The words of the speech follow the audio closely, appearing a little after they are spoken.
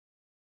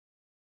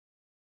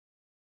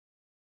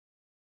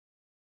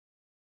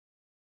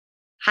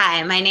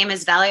Hi, my name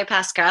is Valerie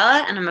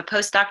Pasquarella, and I'm a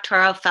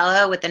postdoctoral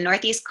fellow with the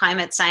Northeast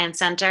Climate Science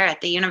Center at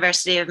the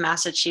University of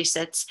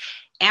Massachusetts,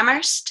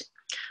 Amherst.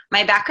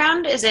 My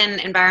background is in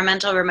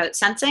environmental remote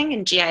sensing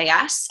and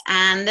GIS,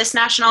 and this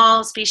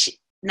National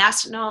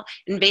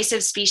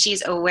Invasive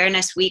Species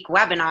Awareness Week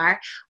webinar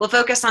will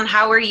focus on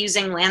how we're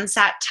using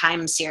Landsat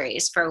time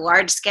series for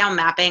large-scale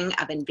mapping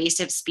of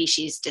invasive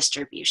species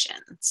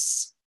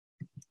distributions.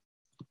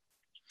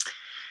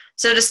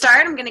 So to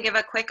start, I'm going to give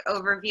a quick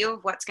overview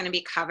of what's going to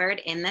be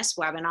covered in this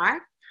webinar.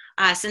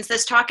 Since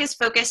this talk is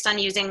focused on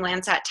using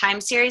Landsat time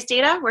series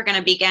data, we're going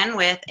to begin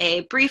with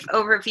a brief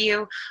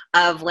overview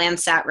of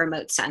Landsat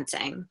remote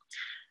sensing.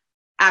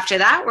 After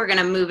that, we're going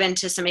to move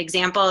into some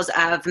examples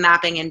of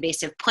mapping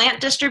invasive plant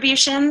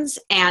distributions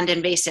and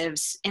invasive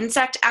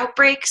insect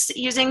outbreaks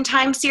using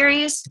time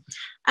series.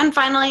 And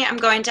finally, I'm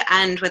going to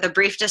end with a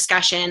brief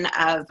discussion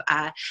of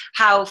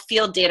how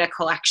field data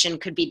collection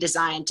could be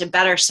designed to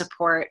better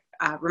support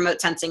remote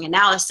sensing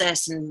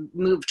analysis and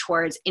move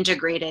towards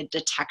integrated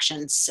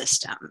detection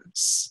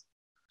systems.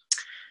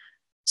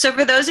 So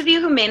for those of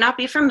you who may not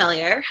be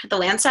familiar, the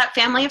Landsat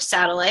family of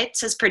satellites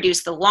has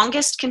produced the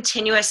longest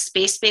continuous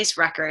space-based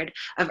record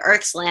of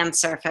Earth's land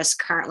surface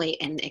currently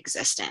in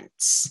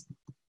existence.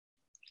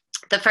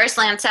 The first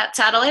Landsat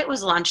satellite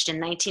was launched in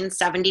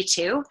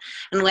 1972,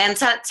 and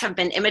Landsats have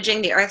been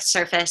imaging the Earth's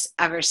surface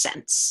ever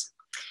since.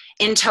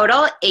 In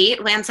total, 8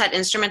 Landsat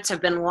instruments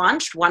have been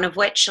launched, one of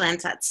which,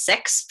 Landsat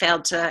 6,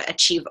 failed to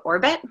achieve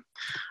orbit.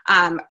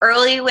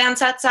 Early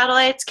Landsat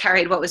satellites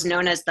carried what was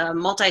known as the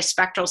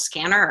multispectral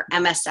scanner, or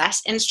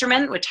MSS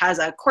instrument, which has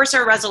a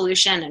coarser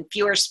resolution and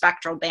fewer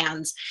spectral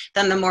bands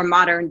than the more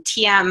modern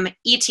TM,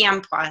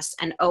 ETM+,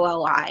 and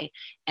OLI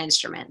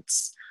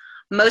instruments.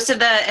 Most of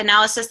the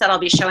analysis that I'll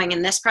be showing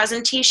in this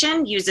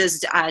presentation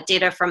uses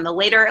data from the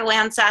later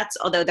Landsats,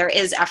 although there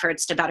is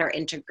efforts to better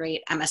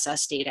integrate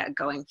MSS data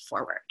going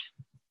forward.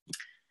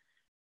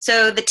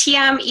 So the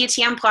TM,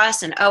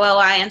 ETM+, and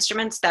OLI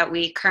instruments that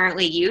we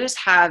currently use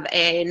have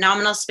a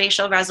nominal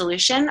spatial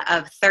resolution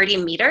of 30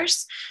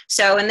 meters.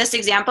 So in this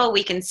example,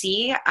 we can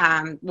see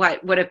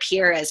what would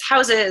appear as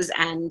houses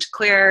and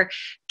clear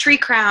tree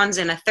crowns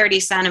in a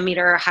 30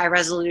 centimeter high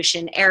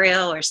resolution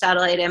aerial or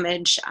satellite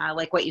image,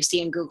 like what you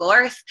see in Google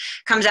Earth,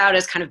 comes out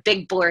as kind of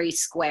big blurry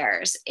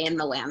squares in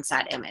the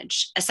Landsat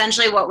image.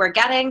 Essentially what we're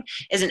getting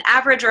is an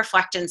average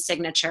reflectance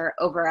signature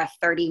over a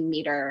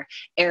 30-meter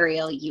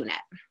aerial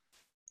unit.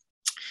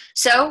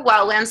 So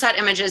while Landsat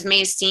images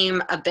may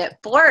seem a bit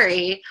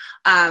blurry,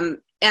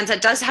 Landsat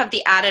does have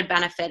the added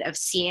benefit of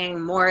seeing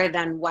more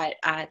than what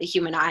the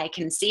human eye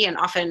can see, and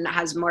often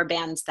has more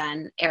bands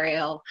than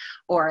aerial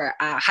or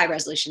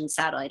high-resolution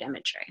satellite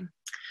imagery.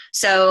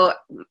 So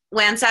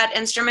Landsat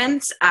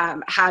instruments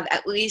have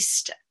at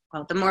least,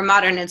 well, the more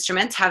modern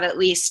instruments have at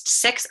least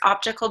 6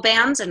 optical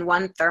bands and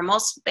 1 thermal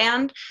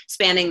band,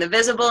 spanning the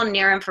visible,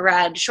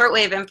 near-infrared,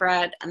 shortwave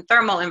infrared, and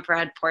thermal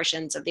infrared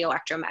portions of the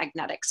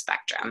electromagnetic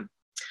spectrum.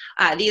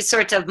 These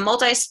sorts of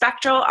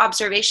multispectral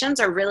observations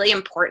are really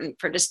important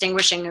for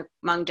distinguishing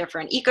among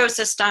different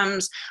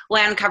ecosystems,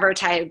 land cover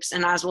types,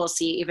 and as we'll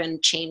see, even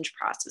change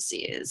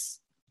processes.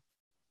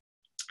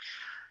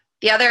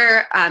 The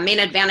other main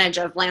advantage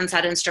of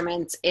Landsat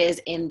instruments is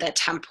in the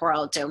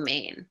temporal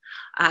domain.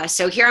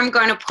 So here I'm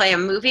going to play a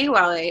movie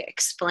while I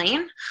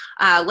explain.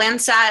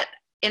 Landsat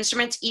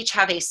instruments each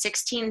have a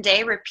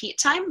 16-day repeat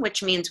time,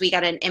 which means we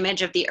get an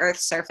image of the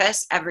Earth's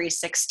surface every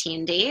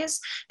 16 days.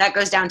 That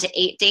goes down to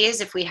 8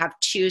 days if we have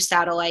 2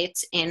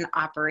 satellites in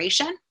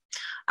operation.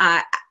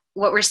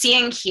 What we're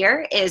seeing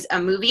here is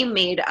a movie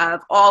made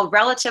of all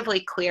relatively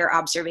clear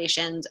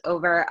observations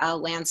over a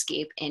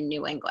landscape in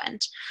New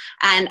England.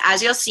 And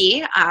as you'll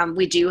see,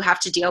 we do have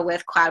to deal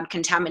with cloud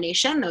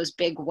contamination, those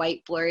big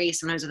white blurry,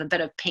 sometimes with a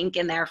bit of pink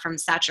in there from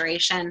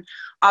saturation.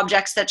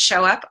 Objects that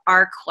show up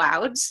are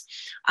clouds,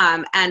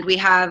 and we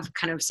have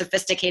kind of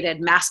sophisticated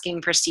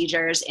masking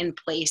procedures in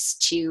place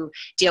to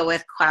deal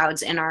with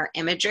clouds in our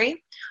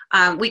imagery.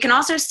 We can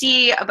also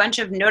see a bunch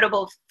of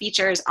notable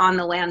features on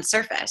the land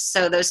surface.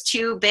 So those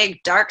 2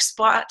 big dark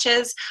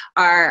splotches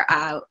are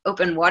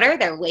open water,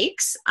 they're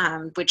lakes,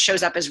 which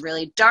shows up as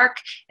really dark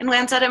in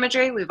Landsat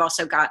imagery. We've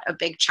also got a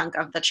big chunk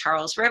of the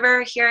Charles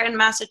River here in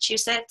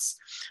Massachusetts.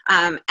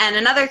 And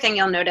another thing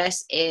you'll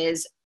notice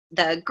is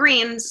the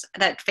greens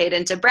that fade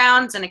into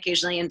browns and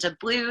occasionally into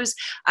blues,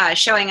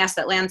 showing us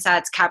that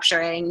Landsat's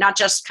capturing not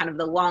just kind of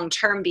the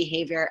long-term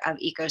behavior of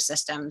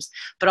ecosystems,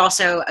 but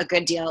also a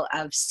good deal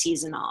of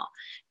seasonal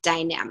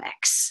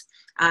dynamics.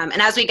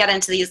 And as we get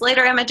into these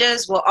later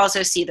images, we'll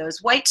also see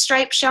those white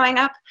stripes showing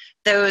up.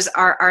 Those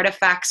are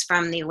artifacts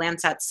from the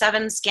Landsat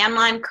 7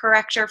 scanline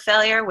corrector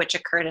failure, which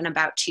occurred in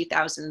about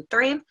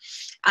 2003.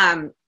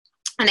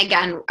 And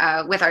again,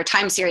 with our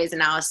time series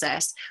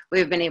analysis,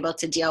 we've been able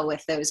to deal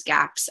with those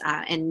gaps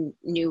in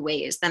new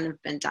ways than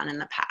have been done in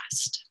the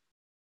past.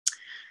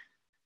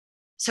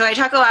 So I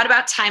talk a lot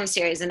about time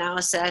series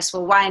analysis.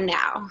 Well, why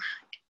now?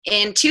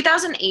 In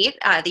 2008,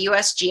 the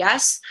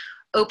USGS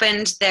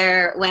opened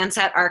their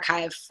Landsat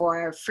archive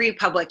for free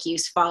public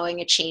use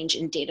following a change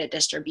in data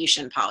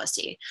distribution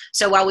policy.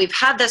 So while we've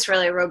had this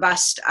really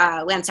robust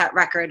Landsat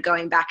record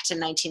going back to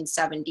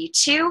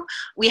 1972,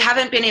 we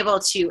haven't been able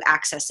to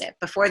access it.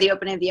 Before the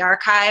opening of the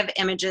archive,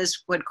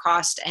 images would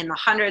cost in the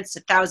hundreds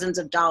of thousands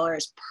of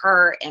dollars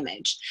per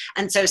image.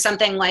 And so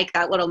something like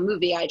that little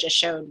movie I just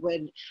showed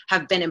would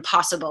have been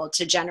impossible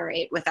to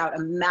generate without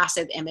a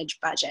massive image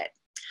budget.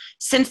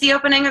 Since the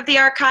opening of the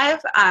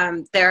archive,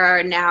 there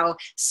are now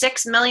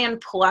 6 million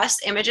plus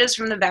images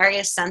from the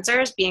various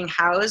sensors being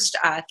housed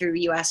through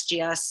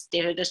USGS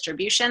data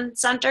distribution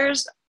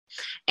centers.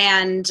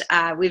 And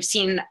we've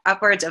seen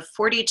upwards of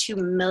 42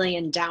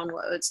 million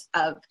downloads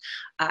of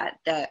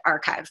the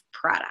archive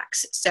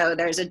products. So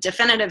there's a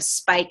definitive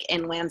spike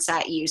in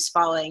Landsat use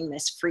following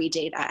this free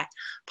data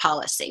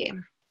policy.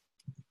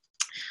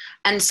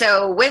 And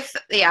so with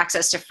the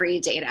access to free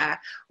data,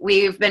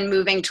 we've been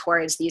moving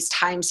towards these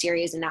time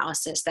series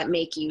analysis that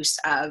make use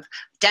of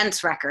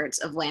dense records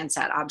of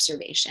Landsat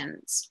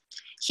observations.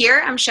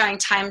 Here I'm showing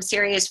time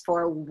series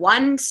for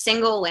one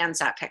single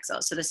Landsat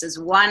pixel. So this is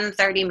one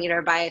 30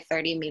 meter by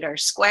 30 meter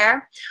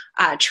square,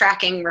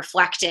 tracking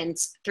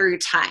reflectance through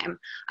time.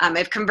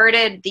 I've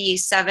converted the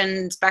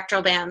 7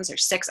 spectral bands, or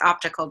 6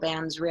 optical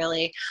bands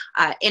really,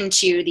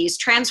 into these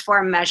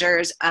transform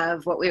measures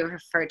of what we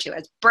refer to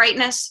as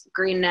brightness,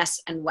 greenness,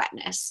 and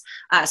wetness.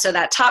 So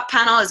that top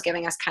panel is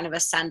giving us kind of a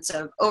sense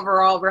of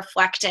overall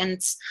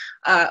reflectance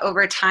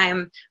over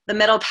time. The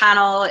middle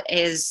panel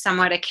is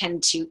somewhat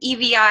akin to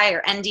EVI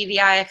or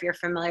NDVI, if you're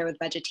familiar with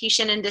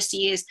vegetation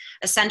indices,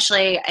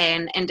 essentially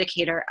an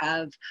indicator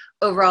of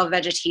overall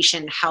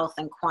vegetation health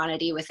and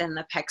quantity within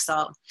the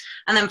pixel.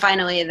 And then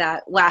finally,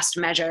 that last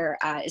measure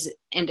is an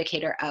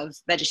indicator of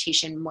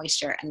vegetation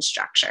moisture and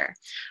structure.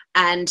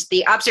 And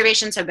the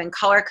observations have been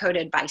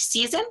color-coded by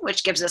season,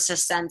 which gives us a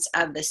sense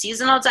of the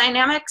seasonal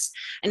dynamics.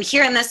 And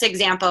here in this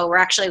example, we're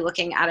actually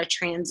looking at a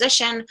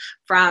transition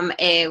from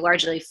a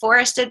largely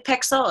forested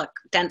pixel, a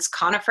dense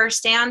conifer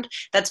stand,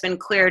 that's been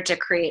cleared to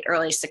create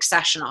early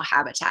successional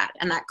habitat.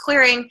 And that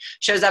clearing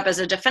shows up as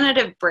a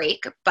definitive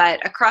break,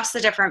 but across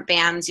the different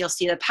bands, you'll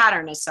see the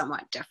pattern is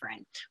somewhat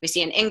different. We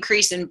see an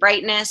increase in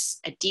brightness,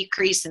 a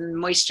decrease in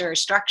moisture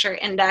structure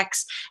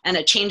index, and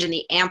a change in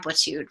the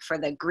amplitude for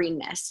the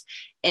greenness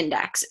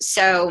index.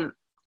 So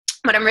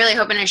what I'm really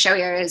hoping to show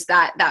here is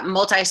that that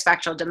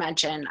multispectral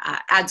dimension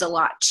adds a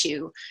lot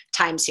to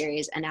time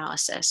series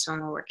analysis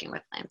when we're working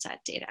with Landsat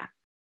data.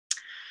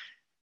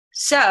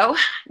 So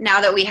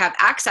now that we have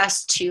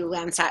access to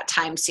Landsat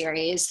time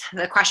series,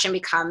 the question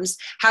becomes,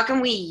 how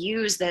can we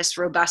use this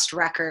robust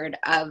record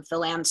of the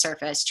land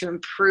surface to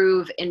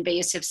improve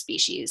invasive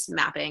species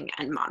mapping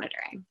and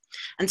monitoring?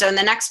 And so in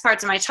the next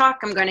parts of my talk,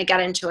 I'm going to get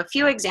into a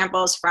few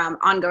examples from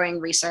ongoing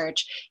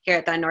research here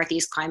at the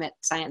Northeast Climate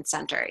Science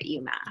Center at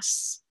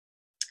UMass.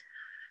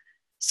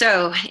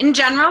 So in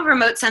general,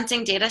 remote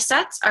sensing data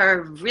sets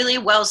are really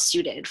well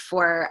suited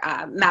for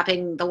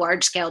mapping the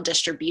large-scale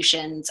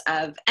distributions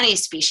of any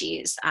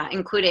species,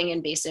 including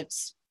invasive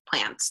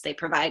plants. They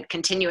provide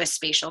continuous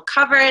spatial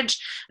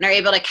coverage and are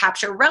able to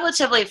capture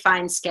relatively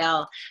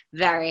fine-scale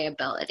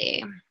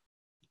variability.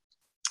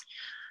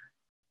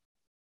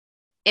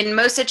 In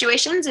most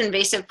situations,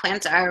 invasive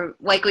plants are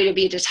likely to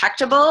be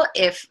detectable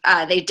if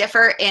they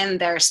differ in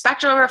their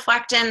spectral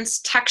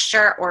reflectance,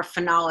 texture, or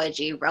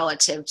phenology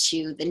relative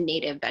to the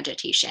native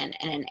vegetation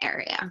in an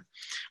area.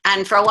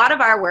 And for a lot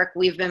of our work,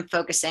 we've been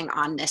focusing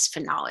on this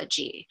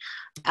phenology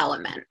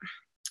element.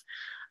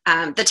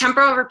 The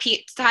temporal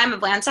repeat time of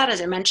Landsat,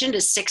 as I mentioned,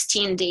 is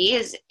 16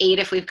 days, 8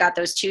 if we've got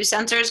those 2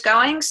 sensors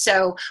going.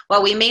 So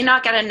while we may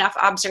not get enough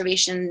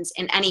observations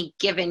in any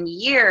given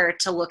year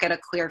to look at a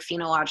clear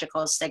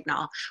phenological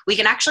signal, we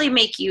can actually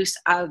make use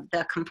of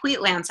the complete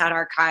Landsat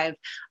archive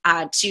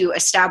to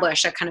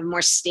establish a kind of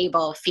more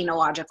stable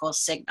phenological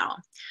signal.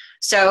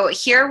 So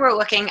here we're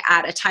looking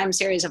at a time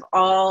series of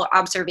all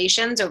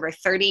observations over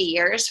 30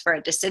 years for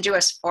a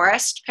deciduous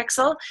forest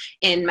pixel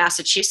in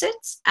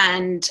Massachusetts.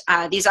 And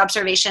these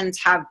observations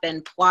have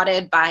been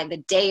plotted by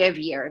the day of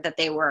year that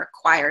they were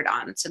acquired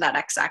on. So that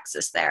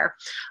x-axis there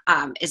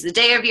is the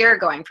day of year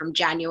going from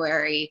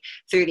January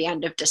through the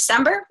end of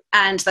December.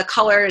 And the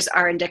colors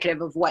are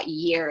indicative of what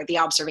year the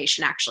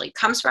observation actually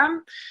comes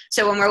from.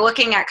 So when we're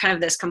looking at kind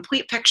of this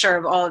complete picture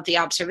of all of the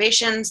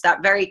observations,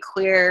 that very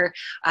clear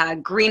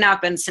green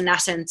up and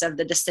senescence of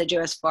the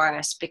deciduous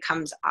forest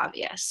becomes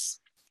obvious.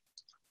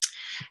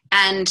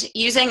 And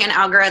using an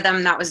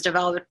algorithm that was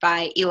developed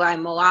by Eli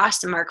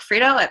Molas and Mark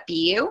Friedel at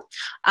BU,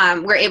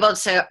 we're able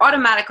to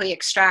automatically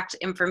extract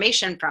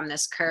information from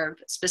this curve.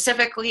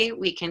 Specifically,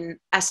 we can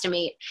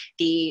estimate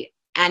the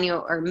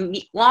annual or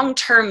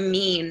long-term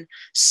mean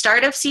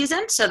start of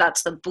season. So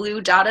that's the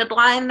blue dotted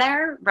line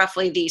there,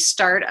 roughly the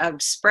start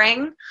of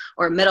spring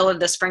or middle of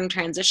the spring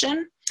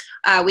transition.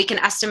 We can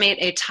estimate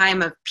a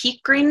time of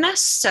peak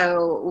greenness,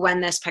 so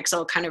when this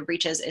pixel kind of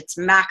reaches its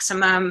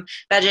maximum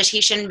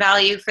vegetation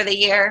value for the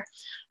year.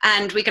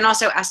 And we can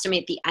also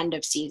estimate the end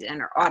of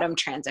season or autumn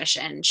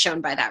transition,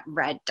 shown by that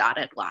red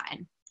dotted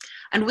line.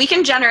 And we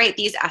can generate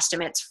these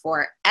estimates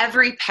for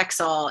every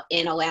pixel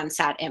in a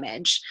Landsat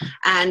image.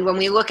 And when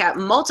we look at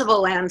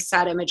multiple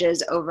Landsat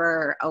images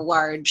over a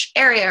large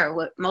area,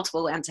 or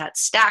multiple Landsat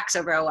stacks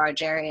over a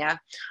large area,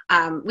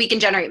 we can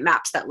generate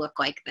maps that look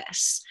like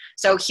this.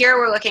 So here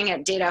we're looking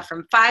at data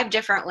from 5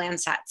 different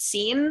Landsat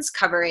scenes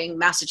covering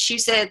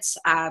Massachusetts,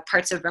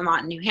 parts of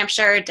Vermont and New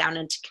Hampshire, down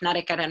into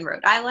Connecticut and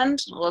Rhode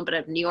Island, a little bit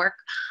of New York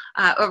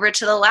over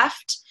to the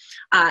left.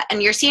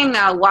 And you're seeing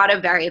a lot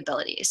of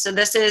variability. So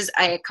this is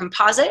a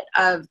composite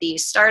of the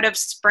start of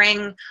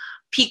spring,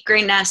 peak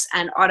greenness,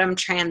 and autumn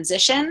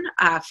transition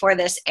for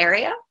this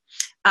area.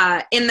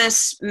 In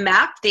this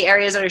map, the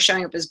areas that are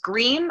showing up as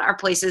green are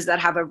places that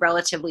have a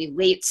relatively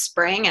late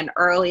spring and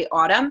early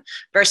autumn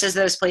versus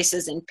those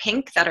places in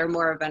pink that are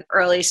more of an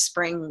early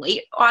spring,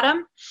 late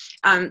autumn.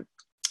 And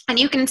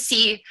you can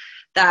see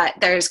that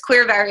there's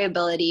clear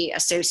variability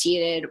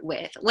associated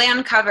with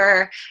land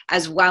cover,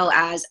 as well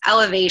as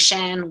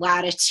elevation,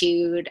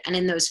 latitude, and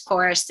in those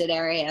forested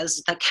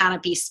areas, the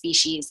canopy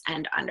species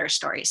and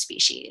understory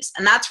species.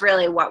 And that's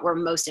really what we're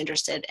most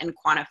interested in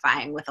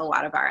quantifying with a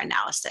lot of our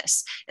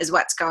analysis, is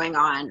what's going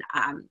on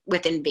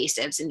with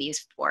invasives in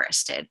these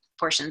forested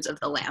portions of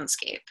the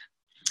landscape.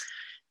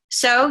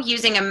 So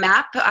using a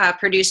map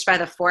produced by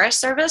the Forest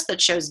Service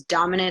that shows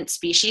dominant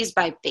species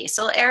by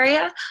basal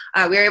area,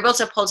 we were able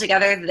to pull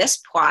together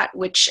this plot,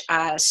 which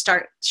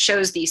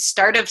shows the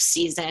start of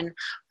season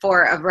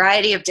for a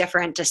variety of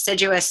different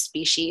deciduous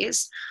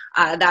species.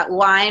 That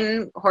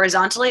line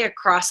horizontally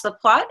across the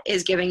plot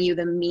is giving you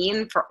the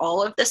mean for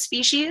all of the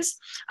species.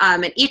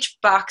 And each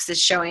box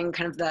is showing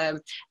kind of the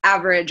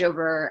average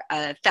over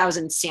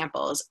 1,000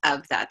 samples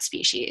of that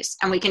species.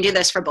 And we can do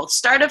this for both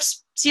start of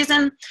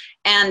season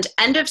and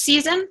end of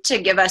season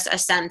to give us a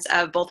sense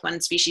of both when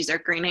species are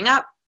greening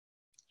up,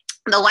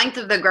 the length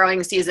of the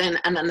growing season,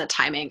 and then the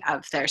timing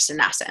of their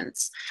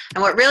senescence.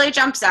 And what really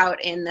jumps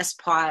out in this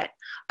plot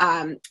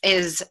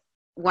is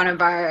one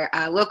of our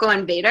local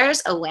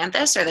invaders,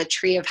 Ailanthus, or the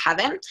tree of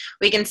heaven.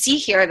 We can see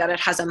here that it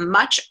has a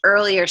much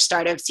earlier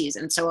start of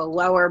season, so a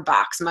lower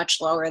box,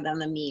 much lower than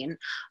the mean,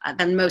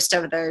 than most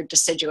of their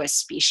deciduous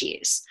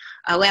species.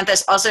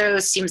 Ailanthus also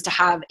seems to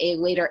have a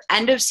later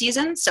end of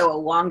season, so a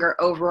longer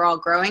overall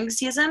growing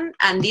season,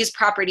 and these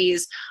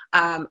properties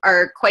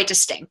are quite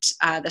distinct.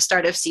 The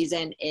start of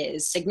season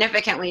is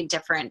significantly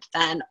different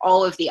than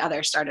all of the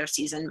other start of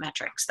season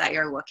metrics that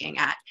you're looking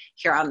at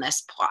here on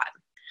this plot.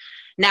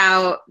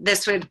 Now,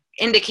 this would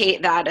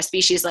indicate that a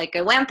species like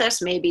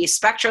Ailanthus may be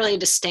spectrally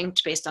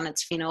distinct based on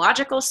its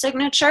phenological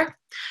signature.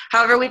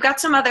 However, we've got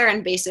some other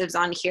invasives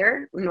on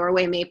here,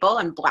 Norway maple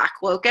and black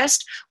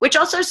locust, which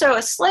also show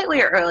a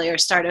slightly earlier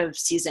start of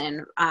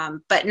season,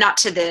 but not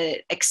to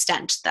the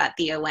extent that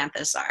the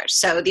Ailanthus are.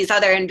 So these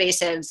other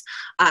invasives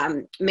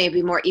may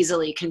be more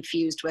easily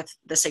confused with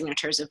the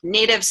signatures of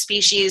native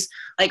species,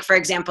 like, for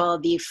example,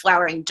 the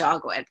flowering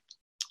dogwood,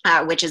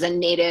 which is a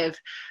native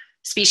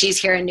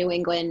species here in New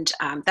England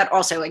that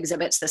also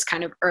exhibits this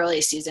kind of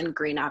early season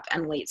green up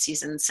and late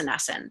season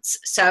senescence.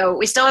 So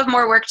we still have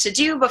more work to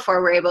do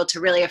before we're able to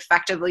really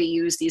effectively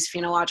use these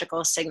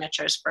phenological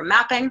signatures for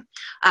mapping,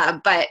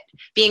 but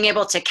being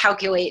able to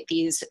calculate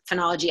these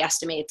phenology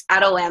estimates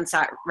at a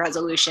Landsat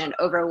resolution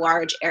over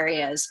large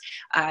areas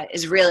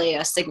is really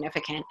a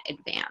significant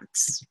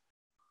advance.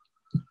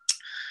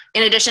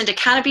 In addition to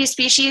canopy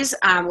species,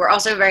 we're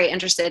also very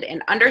interested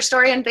in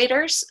understory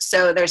invaders.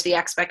 So there's the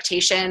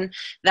expectation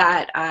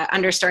that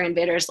understory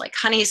invaders like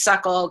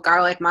honeysuckle,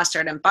 garlic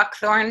mustard, and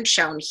buckthorn,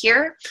 shown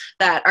here,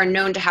 that are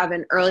known to have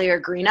an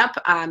earlier green up,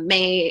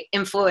 may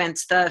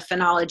influence the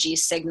phenology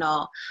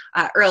signal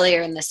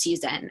earlier in the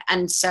season.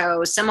 And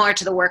so similar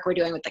to the work we're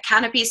doing with the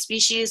canopy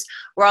species,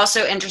 we're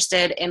also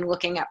interested in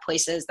looking at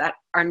places that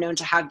are known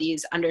to have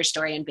these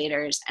understory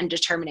invaders and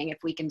determining if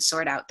we can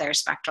sort out their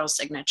spectral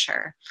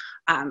signature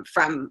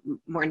from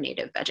more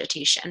native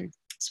vegetation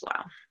as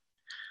well.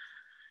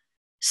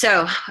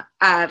 So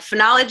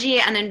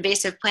phenology and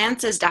invasive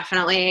plants is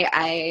definitely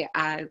a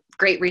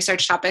great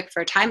research topic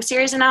for time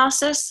series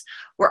analysis.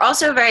 We're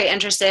also very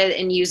interested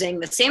in using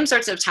the same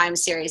sorts of time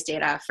series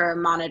data for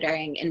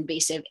monitoring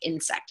invasive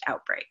insect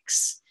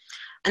outbreaks.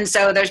 And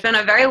so there's been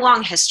a very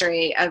long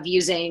history of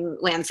using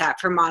Landsat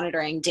for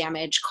monitoring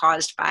damage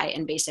caused by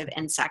invasive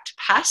insect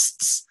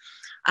pests.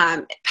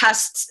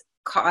 Pests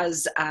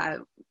cause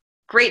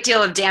great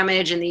deal of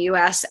damage in the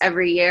US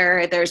every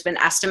year. There's been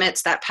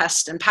estimates that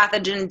pest and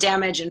pathogen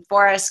damage in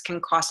forests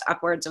can cost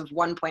upwards of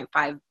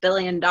 $1.5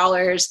 billion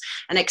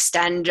and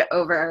extend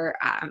over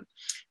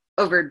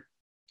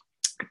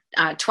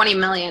 20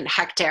 million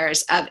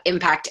hectares of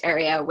impact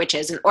area, which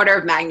is an order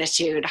of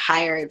magnitude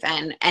higher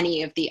than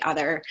any of the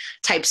other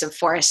types of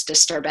forest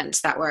disturbance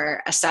that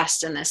were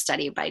assessed in this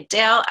study by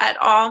Dale et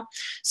al.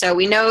 So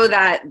we know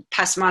that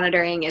pest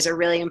monitoring is a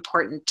really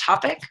important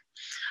topic.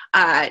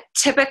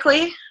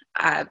 Typically,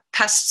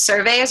 pest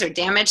surveys or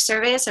damage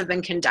surveys have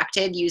been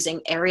conducted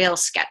using aerial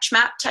sketch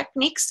map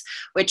techniques,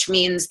 which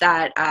means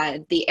that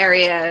the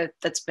area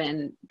that's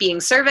been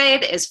being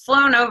surveyed is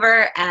flown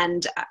over,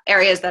 and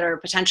areas that are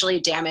potentially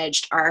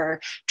damaged are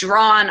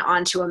drawn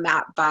onto a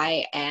map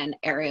by an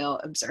aerial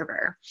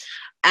observer.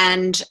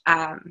 And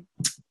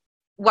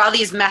while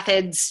these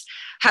methods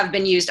have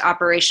been used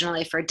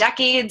operationally for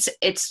decades,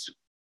 it's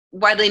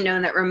widely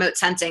known that remote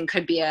sensing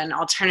could be an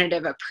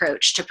alternative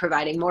approach to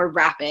providing more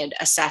rapid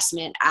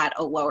assessment at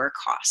a lower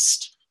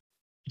cost.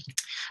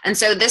 And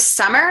so this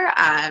summer,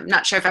 I'm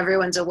not sure if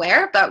everyone's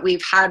aware, but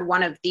we've had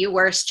one of the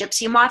worst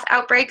gypsy moth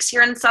outbreaks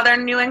here in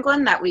southern New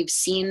England that we've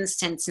seen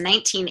since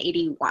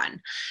 1981.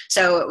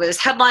 So it was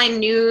headline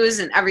news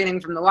and everything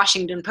from the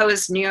Washington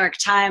Post, New York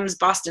Times,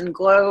 Boston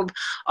Globe,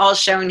 all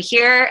shown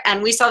here.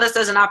 And we saw this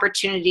as an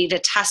opportunity to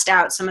test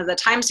out some of the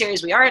time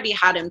series we already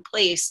had in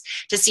place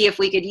to see if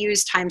we could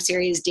use time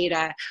series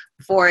data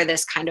for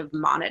this kind of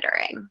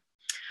monitoring.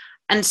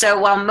 And so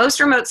while most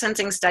remote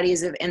sensing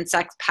studies of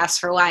insect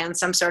pests rely on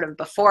some sort of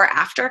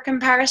before-after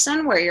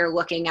comparison, where you're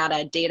looking at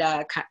a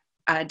data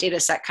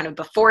set kind of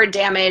before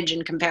damage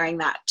and comparing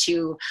that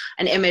to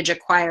an image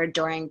acquired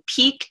during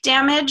peak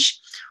damage,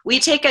 we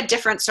take a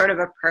different sort of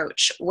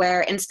approach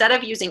where instead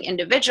of using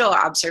individual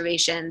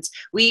observations,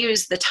 we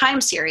use the time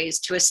series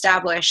to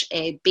establish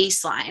a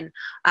baseline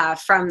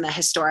from the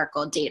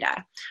historical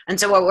data. And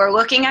so what we're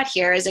looking at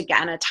here is,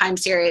 again, a time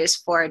series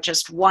for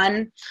just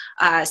one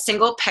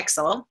single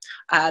pixel.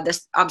 The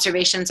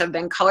observations have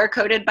been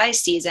color-coded by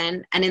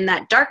season, and in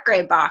that dark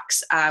gray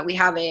box, we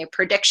have a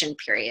prediction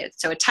period,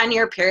 so a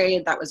 10-year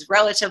period that was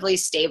relatively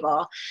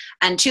stable.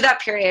 And to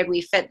that period,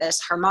 we fit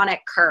this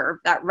harmonic curve.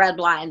 That red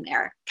line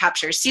there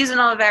captures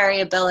seasonal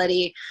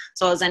variability,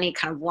 as well as any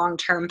kind of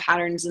long-term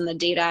patterns in the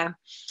data.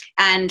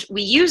 And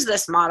we use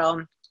this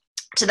model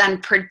to then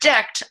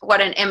predict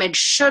what an image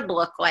should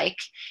look like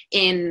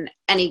in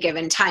any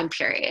given time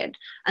period.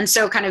 And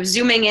so kind of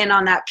zooming in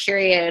on that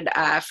period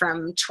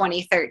from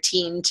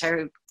 2013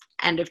 to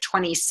end of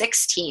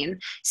 2016,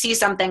 see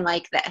something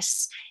like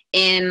this.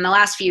 In the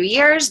last few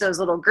years, those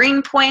little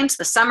green points,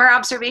 the summer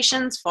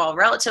observations, fall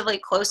relatively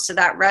close to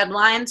that red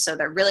line, so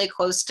they're really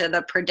close to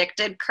the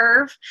predicted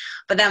curve.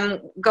 But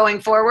then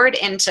going forward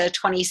into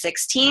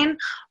 2016,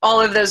 all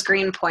of those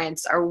green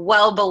points are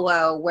well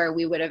below where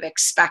we would have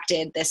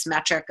expected this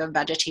metric of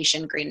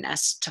vegetation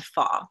greenness to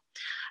fall.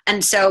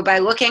 And so by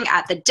looking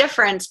at the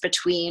difference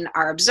between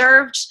our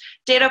observed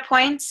data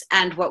points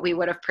and what we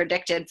would have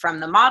predicted from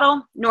the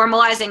model,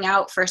 normalizing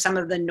out for some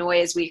of the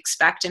noise we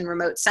expect in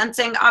remote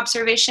sensing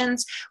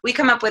observations, we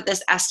come up with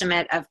this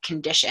estimate of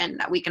condition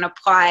that we can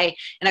apply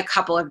in a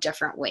couple of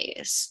different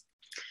ways.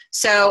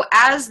 So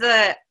as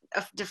the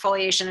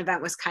defoliation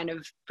event was kind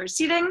of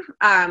proceeding,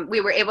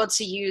 we were able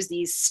to use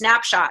these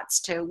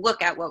snapshots to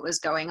look at what was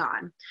going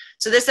on.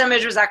 So this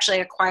image was actually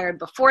acquired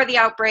before the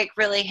outbreak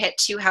really hit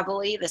too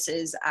heavily. This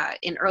is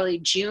in early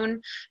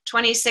June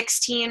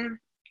 2016.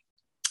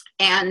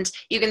 And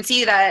you can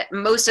see that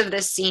most of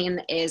this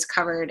scene is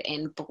covered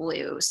in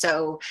blue.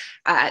 So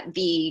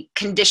the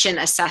condition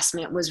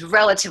assessment was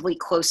relatively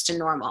close to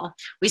normal.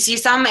 We see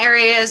some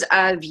areas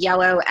of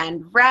yellow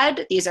and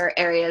red. These are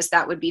areas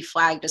that would be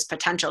flagged as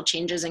potential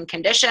changes in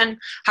condition.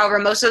 However,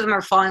 most of them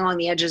are falling along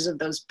the edges of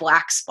those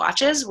black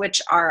splotches,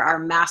 which are our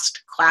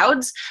masked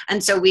clouds.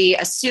 And so we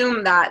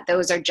assume that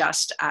those are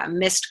just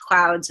mist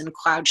clouds and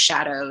cloud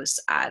shadows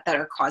that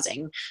are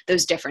causing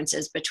those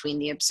differences between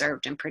the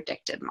observed and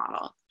predicted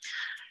model.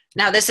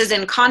 Now, this is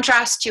in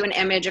contrast to an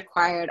image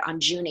acquired on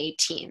June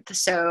 18th.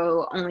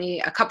 So only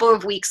a couple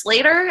of weeks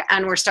later,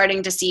 and we're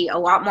starting to see a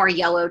lot more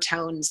yellow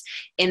tones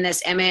in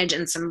this image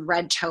and some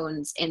red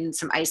tones in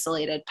some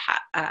isolated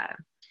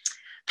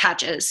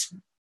patches.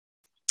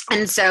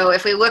 And so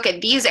if we look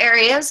at these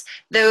areas,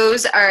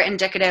 those are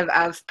indicative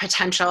of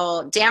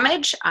potential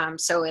damage.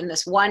 So in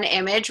this one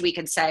image, we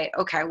could say,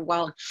 okay,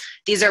 well,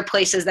 these are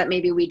places that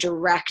maybe we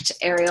direct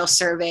aerial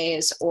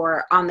surveys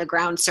or on the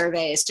ground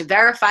surveys to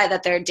verify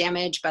that they're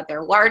damaged, but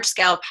they're large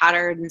scale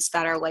patterns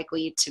that are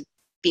likely to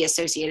be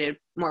associated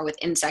more with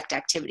insect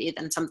activity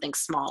than something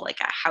small like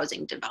a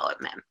housing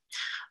development.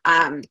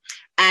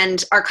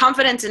 And our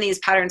confidence in these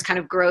patterns kind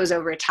of grows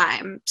over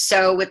time.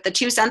 So with the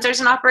two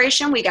sensors in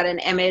operation, we got an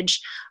image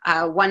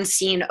one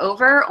scene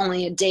over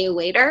only a day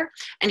later.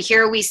 And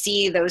here we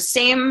see those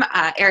same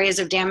areas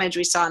of damage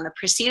we saw in the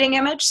preceding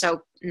image,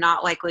 so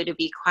not likely to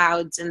be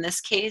clouds in this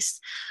case,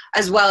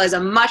 as well as a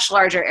much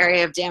larger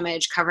area of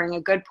damage covering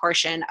a good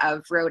portion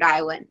of Rhode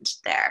Island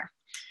there.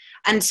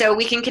 And so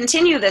we can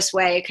continue this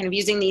way, kind of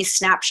using these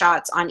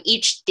snapshots on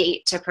each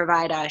date to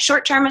provide a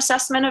short-term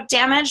assessment of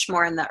damage,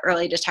 more in the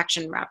early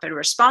detection rapid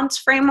response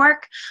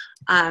framework.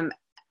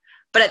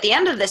 But at the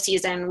end of the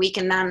season, we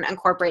can then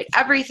incorporate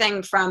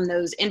everything from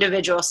those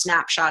individual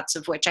snapshots,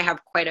 of which I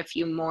have quite a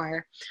few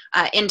more,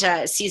 into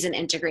a season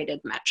integrated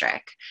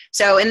metric.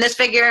 So in this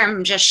figure,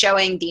 I'm just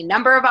showing the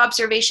number of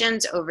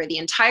observations over the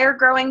entire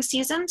growing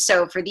season.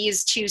 So for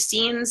these two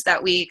scenes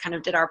that we kind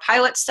of did our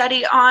pilot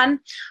study on,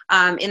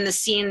 in the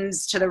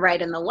scenes to the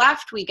right and the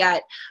left, we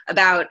get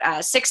about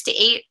 6 to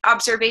 8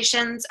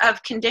 observations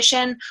of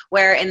condition,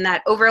 where in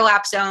that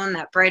overlap zone,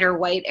 that brighter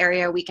white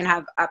area, we can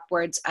have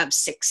upwards of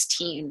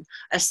 16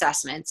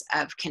 assessments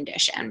of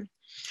condition.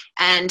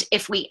 And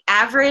if we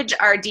average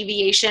our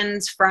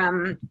deviations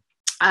from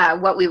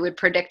what we would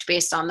predict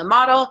based on the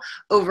model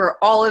over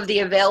all of the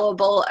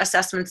available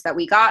assessments that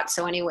we got,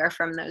 so anywhere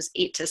from those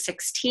 8 to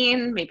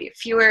 16, maybe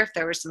fewer if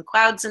there were some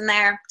clouds in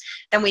there,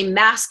 then we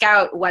mask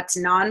out what's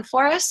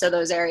non-forest, so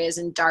those areas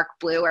in dark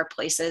blue are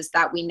places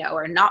that we know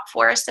are not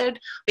forested.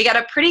 We got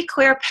a pretty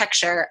clear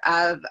picture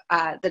of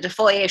the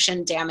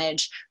defoliation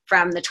damage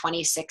from the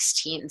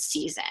 2016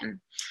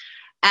 season.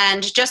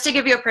 And just to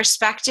give you a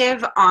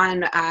perspective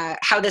on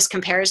how this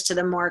compares to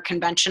the more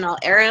conventional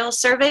aerial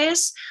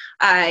surveys,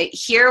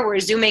 here we're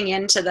zooming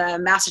into the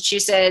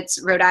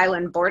Massachusetts-Rhode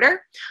Island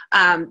border.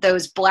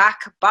 Those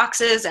black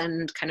boxes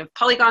and kind of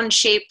polygon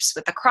shapes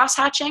with the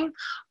cross-hatching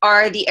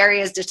are the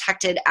areas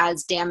detected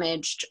as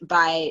damaged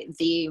by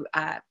the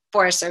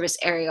Forest Service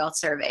aerial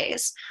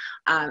surveys.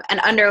 And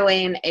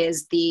underlain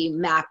is the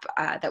map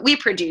that we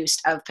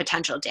produced of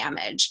potential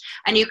damage.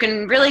 And you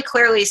can really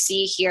clearly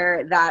see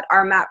here that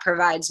our map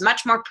provides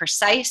much more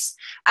precise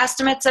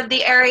estimates of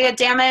the area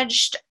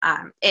damaged.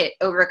 It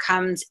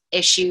overcomes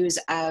issues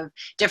of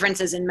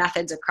differences in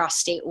methods across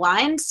state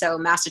lines. So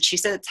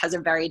Massachusetts has a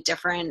very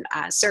different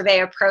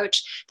survey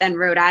approach than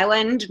Rhode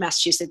Island.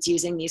 Massachusetts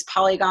using these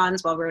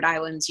polygons, while Rhode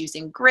Island's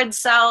using grid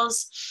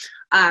cells.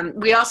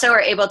 We also are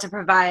able to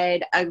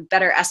provide a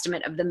better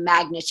estimate of the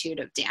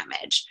magnitude of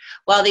damage.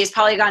 While these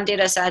polygon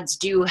data sets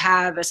do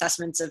have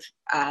assessments of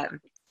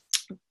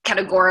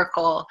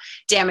categorical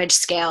damage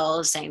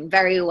scales, saying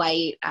very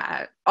light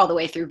all the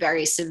way through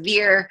very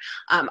severe,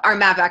 our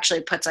map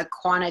actually puts a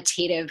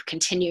quantitative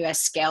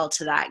continuous scale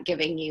to that,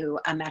 giving you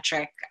a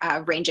metric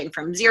ranging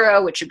from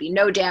 0, which would be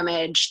no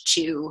damage,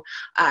 to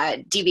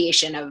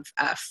deviation of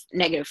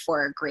 -4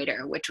 or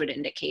greater, which would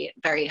indicate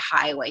very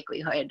high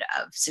likelihood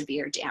of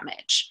severe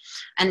damage.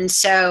 And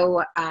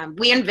so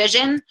we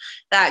envision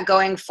that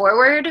going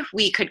forward,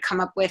 we could come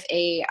up with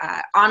a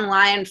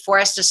online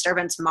forest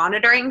disturbance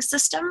monitoring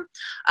system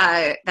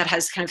that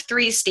has kind of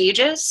 3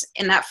 stages.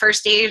 In that first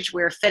stage,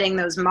 we're fitting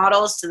those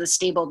models to the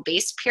stable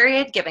base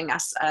period, giving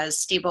us a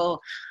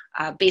stable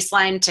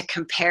baseline to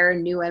compare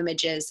new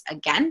images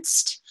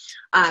against.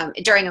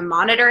 During a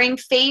monitoring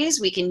phase,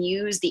 we can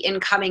use the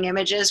incoming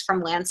images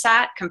from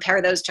Landsat,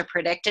 compare those to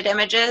predicted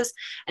images,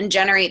 and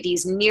generate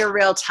these near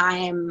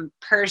real-time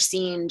per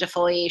scene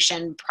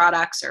defoliation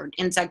products or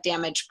insect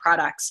damage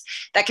products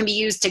that can be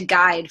used to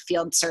guide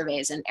field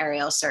surveys and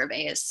aerial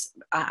surveys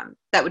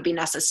that would be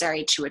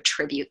necessary to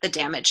attribute the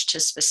damage to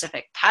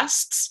specific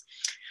pests.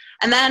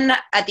 And then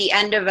at the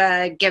end of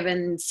a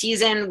given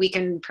season, we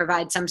can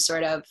provide some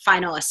sort of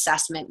final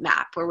assessment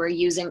map where we're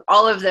using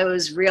all of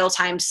those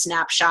real-time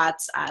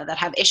snapshots that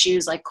have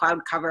issues like cloud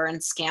cover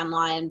and scan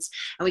lines,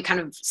 and we kind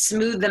of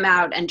smooth them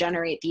out and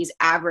generate these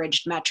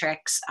averaged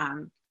metrics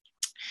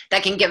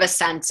that can give a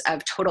sense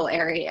of total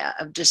area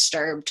of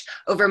disturbed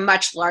over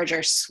much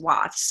larger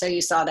swaths. So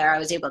you saw there, I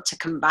was able to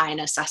combine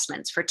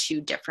assessments for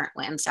 2 different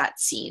Landsat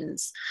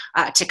scenes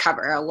to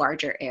cover a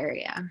larger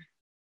area.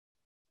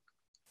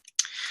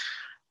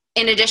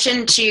 In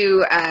addition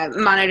to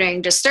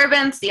monitoring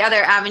disturbance, the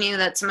other avenue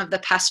that some of the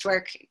pest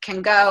work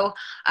can go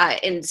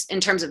in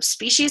terms of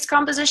species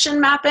composition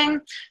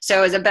mapping.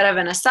 So as a bit of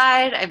an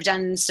aside, I've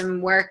done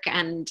some work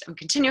and I'm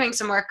continuing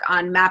some work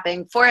on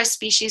mapping forest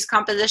species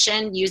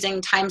composition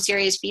using time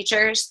series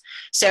features.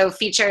 So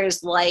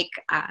features like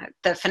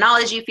the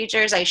phenology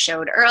features I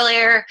showed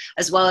earlier,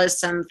 as well as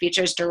some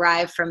features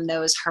derived from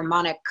those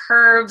harmonic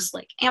curves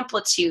like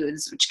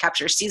amplitudes, which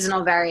capture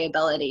seasonal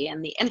variability,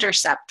 and the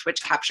intercept,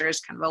 which captures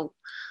kind of a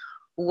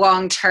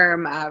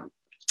long-term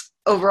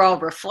overall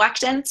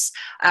reflectance.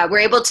 We're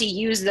able to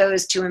use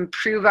those to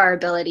improve our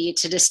ability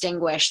to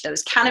distinguish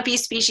those canopy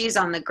species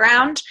on the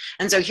ground.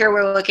 And so here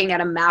we're looking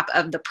at a map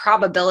of the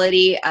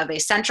probability of a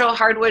central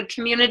hardwood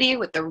community,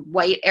 with the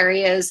white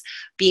areas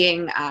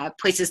being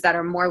places that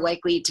are more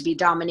likely to be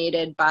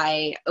dominated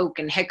by oak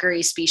and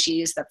hickory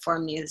species that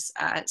form these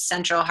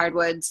central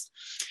hardwoods.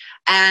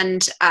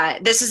 And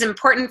this is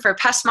important for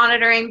pest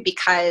monitoring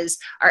because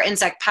our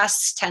insect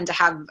pests tend to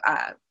have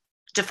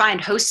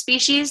defined host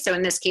species. So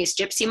in this case,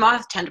 gypsy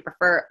moth tend to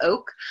prefer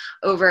oak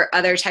over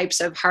other types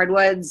of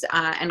hardwoods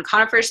and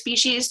conifer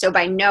species. So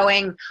by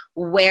knowing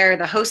where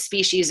the host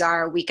species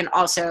are, we can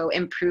also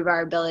improve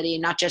our ability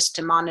not just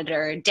to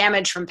monitor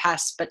damage from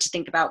pests, but to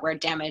think about where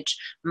damage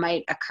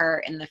might occur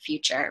in the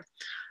future.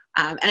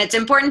 And it's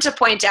important to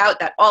point out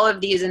that all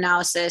of these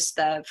analysis,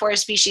 the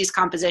forest species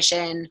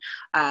composition,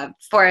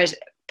 forest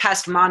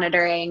pest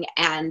monitoring,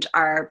 and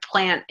our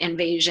plant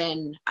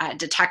invasion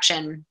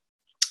detection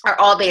are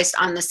all based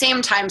on the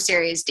same time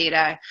series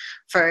data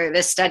for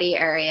this study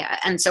area.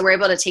 And so we're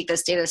able to take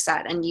this data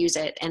set and use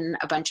it in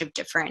a bunch of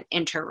different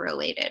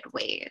interrelated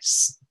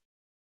ways.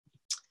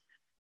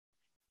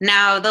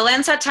 Now, the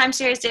Landsat time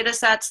series data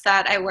sets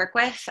that I work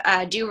with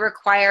do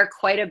require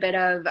quite a bit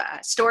of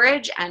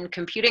storage and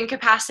computing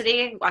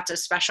capacity, lots of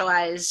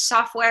specialized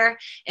software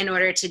in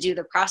order to do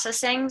the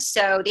processing.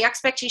 So the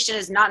expectation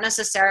is not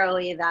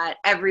necessarily that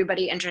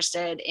everybody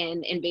interested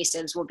in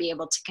invasives will be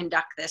able to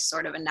conduct this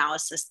sort of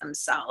analysis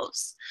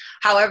themselves.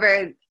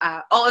 However,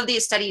 all of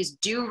these studies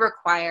do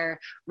require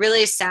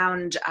really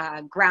sound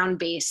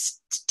ground-based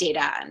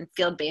data and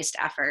field-based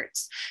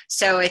efforts.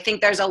 So I think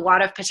there's a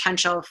lot of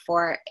potential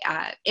for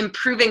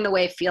improving the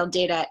way field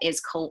data is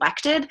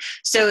collected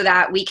so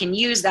that we can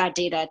use that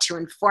data to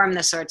inform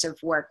the sorts of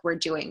work we're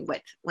doing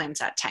with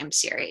Landsat time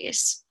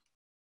series.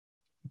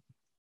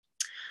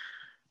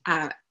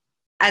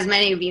 As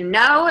many of you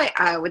know,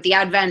 with the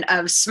advent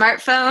of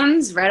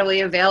smartphones,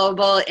 readily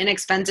available,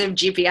 inexpensive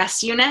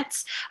GPS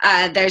units,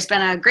 there's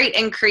been a great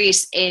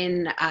increase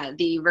in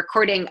the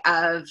recording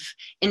of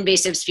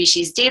invasive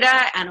species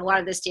data, and a lot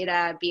of this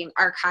data being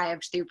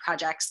archived through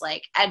projects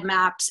like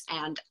EDMAPS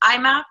and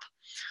IMAP.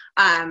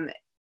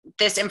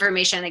 This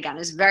information, again,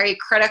 is very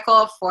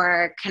critical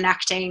for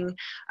connecting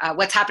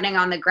what's happening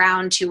on the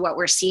ground to what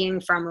we're seeing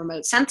from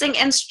remote sensing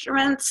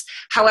instruments.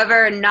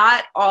 However,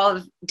 not all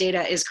of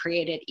data is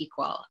created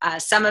equal.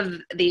 Some of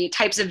the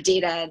types of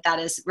data that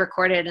is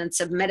recorded and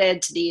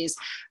submitted to these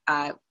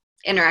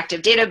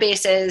interactive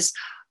databases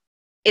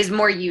is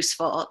more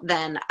useful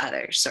than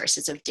other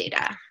sources of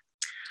data.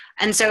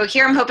 And so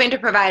here I'm hoping to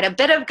provide a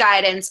bit of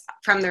guidance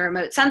from the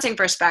remote sensing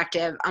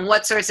perspective on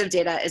what source of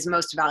data is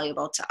most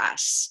valuable to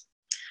us.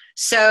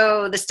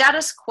 So the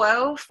status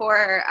quo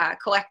for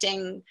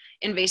collecting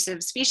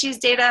invasive species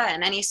data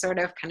and any sort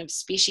of kind of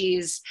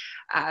species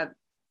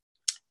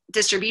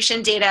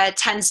distribution data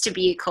tends to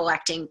be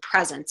collecting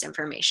presence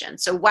information.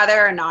 So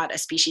whether or not a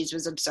species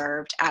was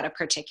observed at a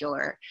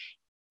particular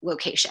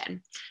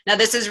location. Now,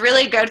 this is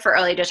really good for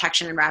early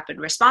detection and rapid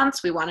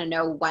response. We want to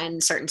know when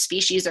certain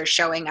species are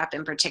showing up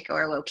in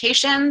particular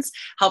locations,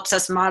 helps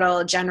us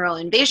model general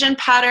invasion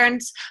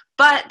patterns,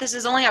 but this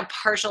is only a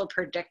partial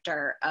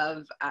predictor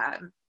of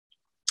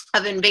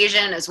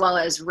invasion as well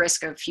as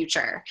risk of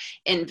future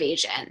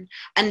invasion.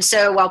 And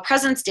so while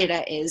presence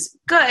data is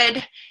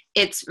good,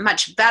 it's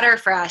much better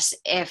for us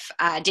if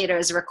data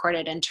is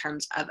recorded in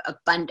terms of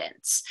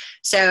abundance.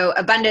 So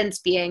abundance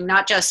being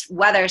not just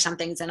whether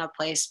something's in a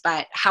place,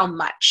 but how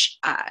much,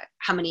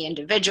 how many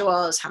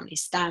individuals, how many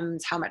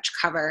stems, how much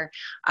cover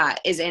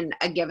is in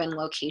a given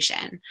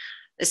location.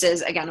 This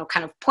is, again, a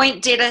kind of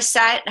point data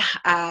set,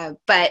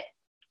 but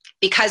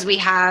because we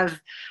have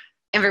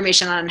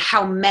information on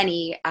how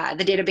many,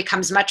 the data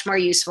becomes much more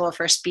useful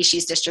for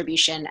species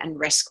distribution and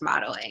risk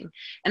modeling.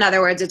 In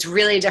other words, it's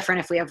really different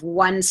if we have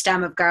one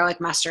stem of garlic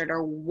mustard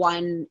or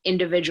one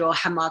individual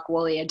hemlock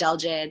woolly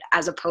adelgid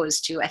as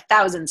opposed to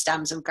 1,000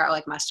 stems of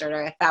garlic mustard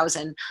or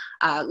 1,000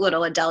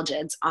 little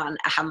adelgids on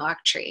a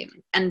hemlock tree.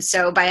 And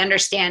so by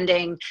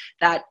understanding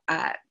that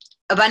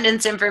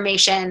abundance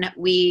information,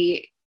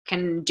 we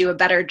can do a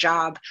better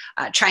job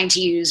trying to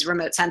use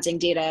remote sensing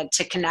data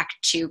to connect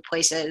to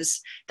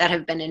places that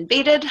have been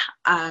invaded.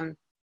 And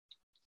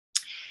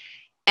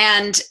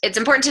it's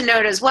important to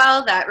note as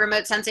well that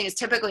remote sensing is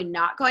typically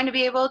not going to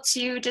be able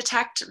to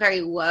detect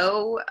very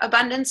low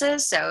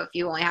abundances. So if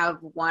you only have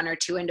one or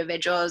two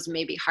individuals, it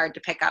may be hard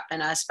to pick up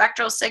in a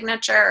spectral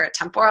signature or a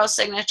temporal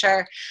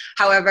signature.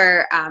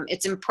 However,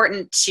 it's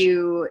important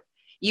to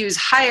use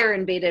higher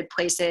invaded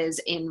places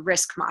in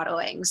risk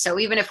modeling. So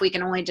even if we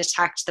can only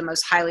detect the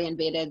most highly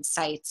invaded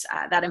sites,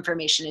 that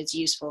information is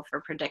useful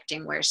for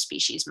predicting where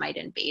species might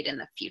invade in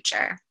the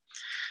future.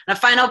 And a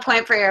final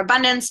point for your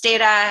abundance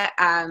data,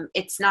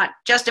 it's not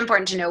just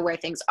important to know where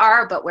things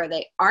are, but where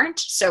they aren't.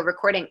 So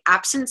recording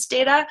absence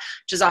data,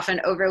 which is often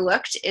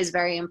overlooked, is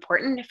very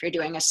important. If you're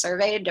doing a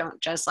survey,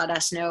 don't just let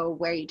us know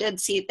where you did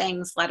see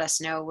things, let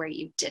us know where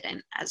you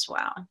didn't as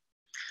well.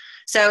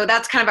 So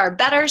that's kind of our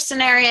better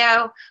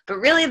scenario, but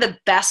really the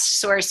best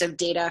source of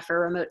data for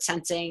remote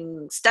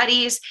sensing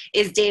studies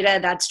is data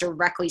that's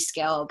directly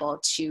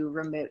scalable to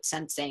remote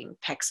sensing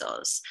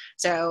pixels.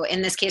 So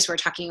in this case, we're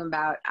talking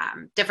about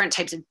different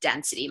types of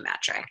density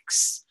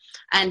metrics.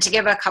 And to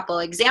give a couple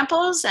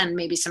examples and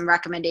maybe some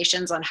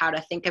recommendations on how to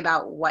think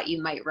about what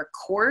you might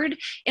record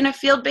in a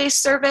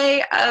field-based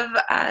survey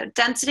of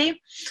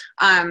density,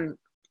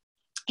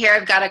 here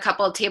I've got a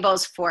couple of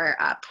tables for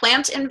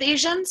plant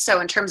invasion. So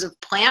in terms of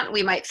plant,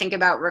 we might think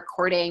about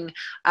recording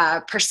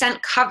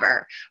percent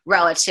cover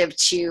relative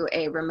to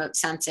a remote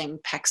sensing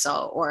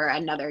pixel or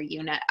another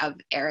unit of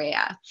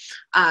area.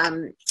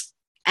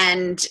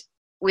 And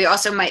we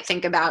also might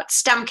think about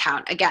stem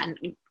count, again,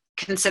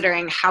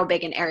 considering how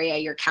big an area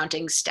you're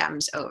counting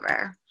stems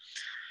over.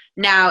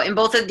 Now, in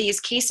both of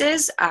these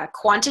cases,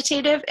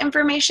 quantitative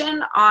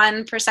information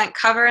on percent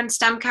cover and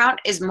stem count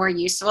is more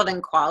useful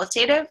than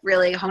qualitative,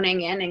 really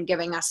honing in and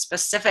giving us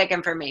specific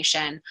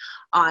information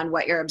on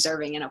what you're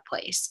observing in a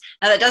place.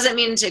 Now, that doesn't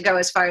mean to go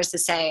as far as to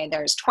say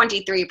there's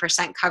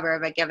 23% cover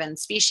of a given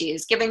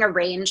species. Giving a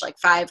range like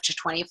 5 to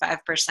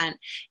 25%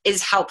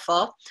 is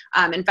helpful.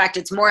 In fact,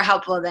 it's more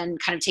helpful than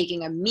kind of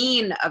taking a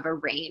mean of a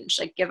range,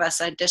 like give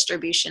us a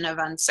distribution of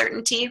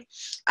uncertainty.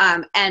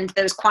 And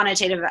those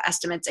quantitative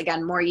estimates,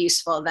 again, more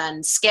useful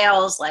than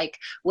scales like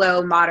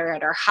low,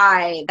 moderate, or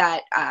high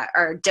that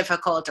are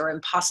difficult or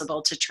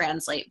impossible to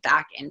translate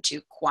back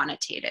into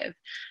quantitative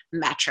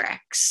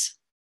metrics.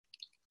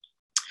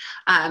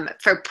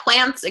 For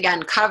plants,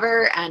 again,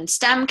 cover and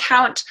stem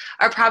count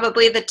are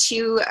probably the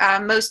two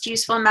most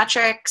useful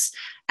metrics.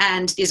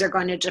 And these are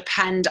going to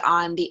depend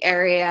on the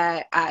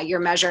area you're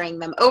measuring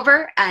them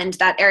over, and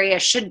that area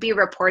should be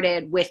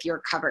reported with your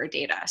cover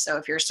data. So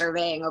if you're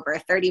surveying over a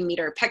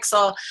 30-meter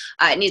pixel,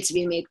 it needs to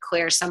be made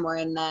clear somewhere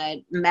in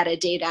the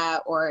metadata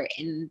or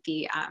in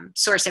the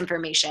source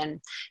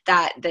information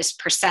that this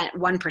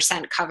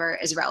 1% cover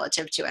is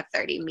relative to a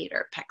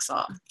 30-meter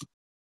pixel.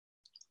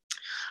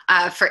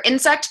 For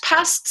insect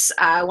pests,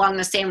 along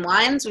the same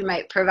lines, we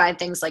might provide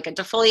things like a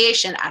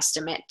defoliation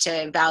estimate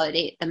to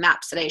validate the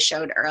maps that I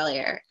showed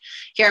earlier.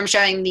 Here I'm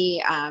showing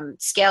the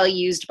scale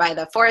used by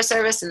the Forest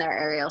Service in their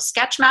aerial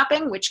sketch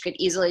mapping, which could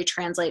easily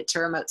translate to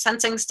remote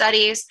sensing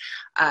studies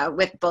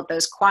with both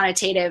those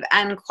quantitative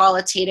and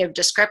qualitative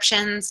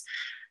descriptions.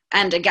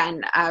 And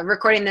again,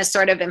 recording this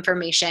sort of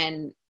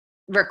information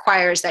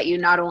requires that you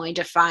not only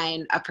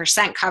define a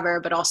percent cover,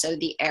 but also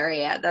the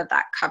area that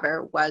that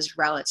cover was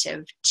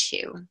relative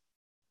to.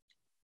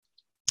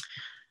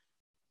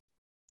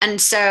 And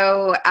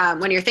so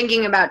when you're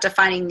thinking about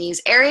defining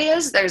these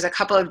areas, there's a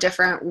couple of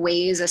different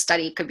ways a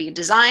study could be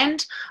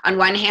designed. On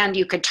one hand,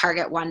 you could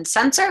target one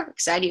sensor. Like I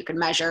said, you could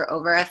measure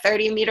over a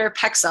 30-meter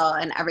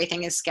pixel and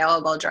everything is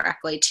scalable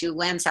directly to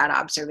Landsat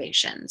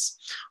observations.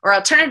 Or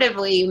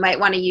alternatively, you might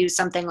want to use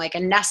something like a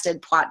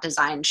nested plot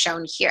design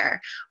shown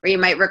here, where you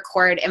might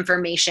record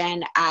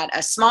information at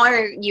a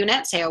smaller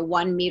unit, say a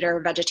 1-meter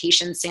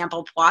vegetation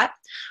sample plot,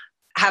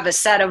 have a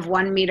set of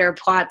 1-meter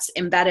plots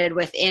embedded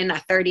within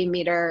a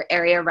 30-meter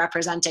area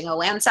representing a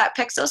Landsat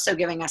pixel, so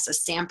giving us a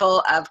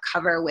sample of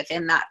cover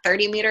within that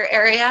 30-meter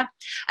area.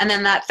 And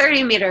then that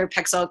 30-meter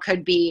pixel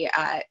could be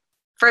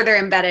further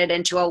embedded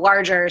into a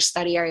larger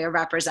study area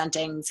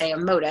representing, say, a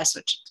MODIS,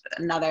 which is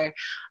another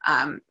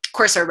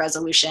coarser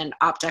resolution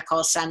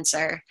optical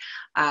sensor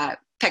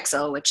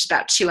pixel, which is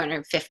about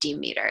 250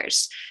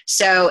 meters.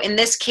 So in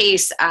this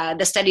case,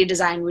 the study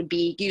design would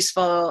be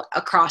useful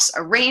across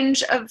a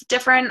range of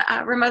different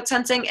remote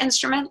sensing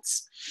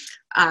instruments.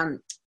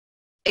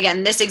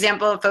 Again, this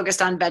example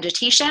focused on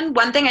vegetation.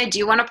 One thing I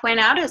do want to point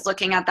out is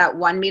looking at that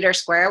 1 meter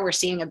square, we're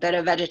seeing a bit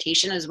of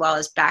vegetation as well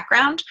as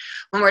background.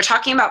 When we're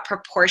talking about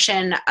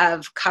proportion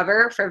of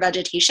cover for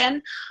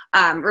vegetation,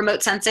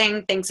 remote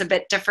sensing thinks a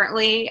bit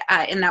differently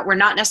in that we're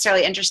not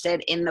necessarily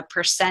interested in the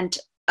percent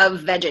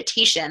of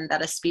vegetation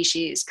that a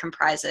species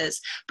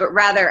comprises, but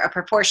rather a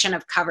proportion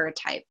of cover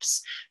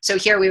types. So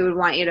here we would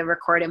want you to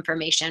record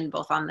information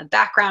both on the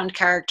background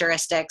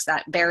characteristics,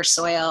 that bare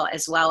soil,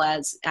 as well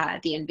as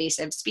the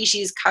invasive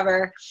species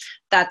cover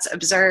that's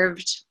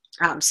observed,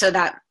 so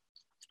that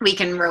we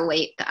can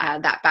relate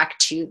that back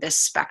to this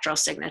spectral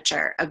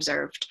signature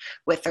observed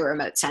with the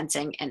remote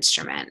sensing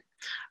instrument.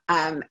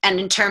 And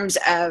in terms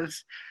of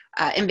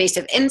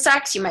invasive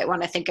insects, you might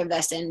want to think of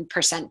this in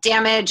percent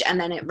damage, and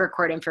then it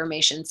record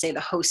information, say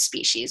the host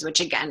species, which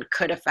again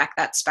could affect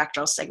that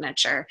spectral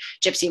signature.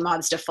 Gypsy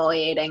moths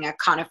defoliating a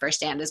conifer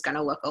stand is going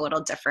to look a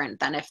little different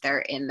than if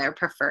they're in their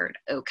preferred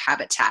oak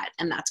habitat,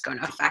 and that's going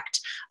to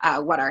affect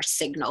what our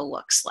signal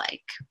looks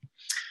like.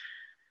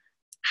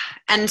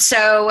 And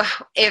so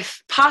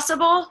if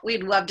possible,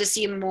 we'd love to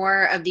see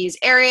more of these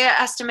area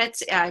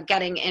estimates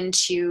getting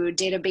into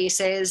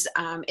databases.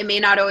 It may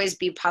not always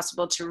be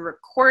possible to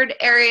record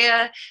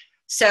area.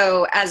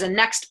 So as a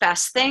next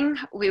best thing,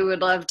 we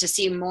would love to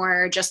see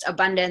more just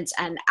abundance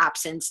and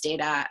absence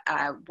data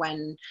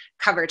when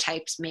cover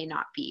types may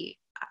not be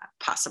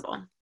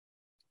possible.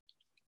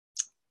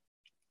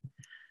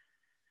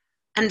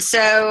 And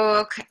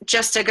so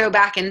just to go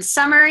back in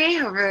summary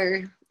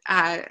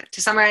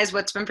to summarize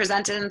what's been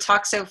presented in the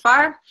talk so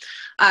far,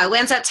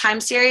 Landsat time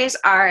series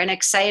are an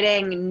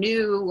exciting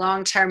new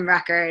long-term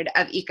record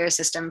of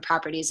ecosystem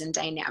properties and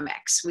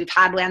dynamics. We've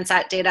had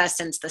Landsat data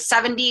since the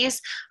 70s,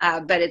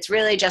 but it's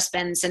really just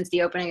been since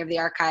the opening of the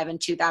archive in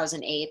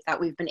 2008 that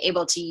we've been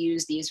able to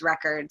use these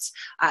records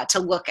to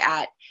look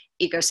at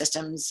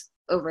ecosystems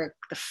over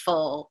the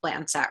full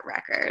Landsat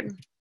record.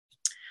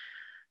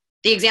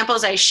 The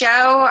examples I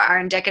show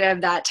are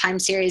indicative that time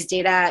series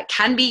data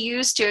can be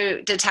used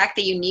to detect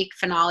the unique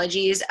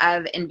phenologies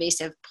of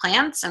invasive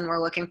plants, and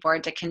we're looking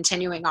forward to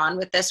continuing on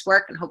with this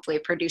work and hopefully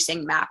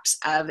producing maps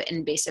of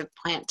invasive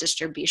plant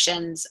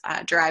distributions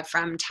derived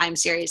from time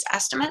series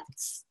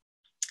estimates.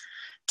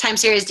 Time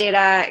series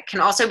data can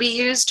also be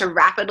used to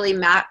rapidly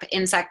map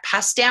insect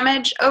pest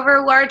damage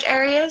over large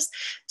areas.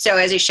 So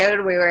as you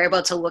showed, we were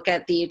able to look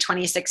at the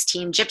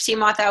 2016 gypsy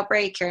moth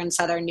outbreak here in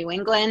southern New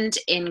England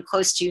in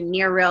close to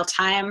near real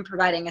time,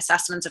 providing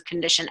assessments of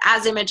condition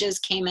as images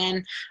came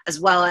in, as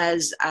well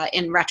as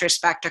in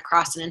retrospect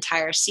across an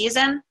entire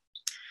season.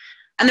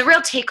 And the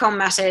real take-home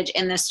message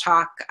in this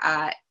talk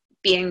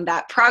being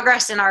that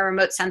progress in our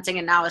remote sensing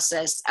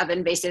analysis of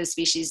invasive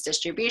species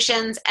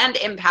distributions and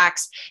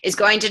impacts is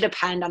going to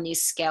depend on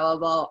these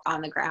scalable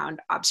on-the-ground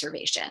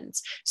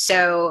observations.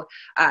 So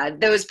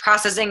those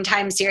processing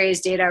time series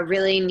data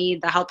really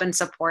need the help and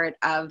support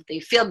of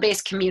the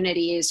field-based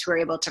communities who are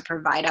able to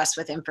provide us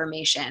with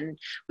information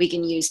we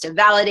can use to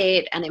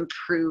validate and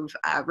improve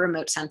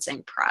remote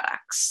sensing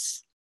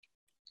products.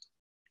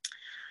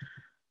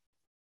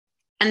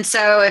 And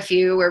so if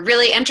you were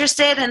really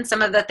interested in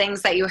some of the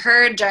things that you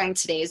heard during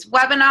today's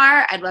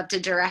webinar, I'd love to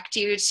direct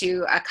you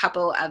to a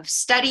couple of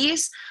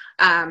studies.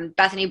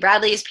 Bethany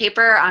Bradley's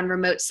paper on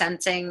remote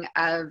sensing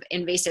of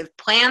invasive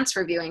plants,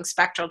 reviewing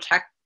spectral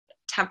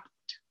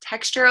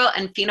textural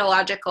and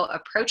phenological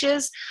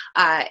approaches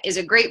is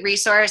a great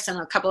resource, and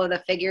a couple of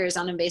the figures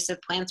on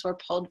invasive plants were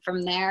pulled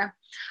from there.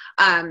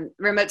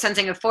 Remote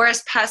Sensing of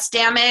Forest Pest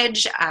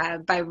Damage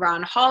by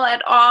Ron Hall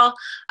et al.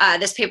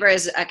 This paper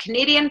is a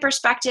Canadian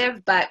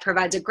perspective, but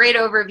provides a great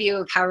overview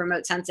of how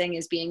remote sensing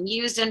is being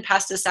used in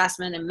pest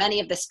assessment, and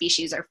many of the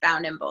species are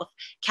found in both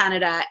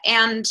Canada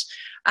and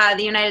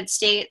the United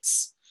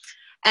States.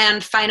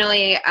 And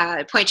finally,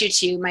 point you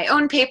to my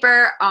own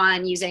paper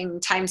on using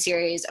time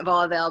series of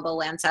all available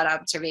Landsat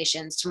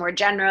observations to more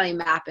generally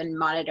map and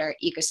monitor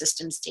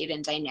ecosystem state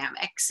and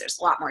dynamics. There's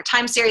a lot more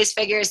time series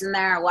figures in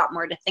there, a lot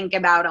more to think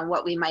about on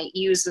what we might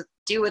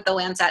do with the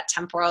Landsat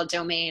temporal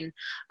domain.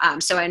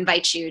 So I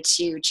invite you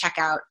to check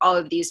out all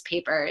of these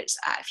papers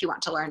if you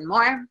want to learn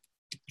more.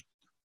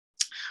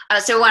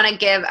 So I want to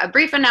give a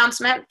brief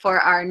announcement for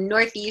our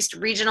Northeast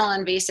Regional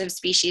Invasive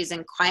Species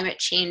and Climate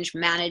Change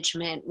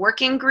Management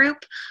Working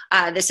Group.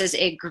 This is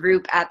a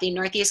group at the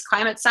Northeast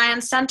Climate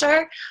Science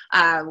Center,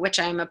 which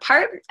I'm a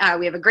part.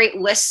 We have a great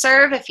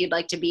listserv if you'd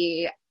like to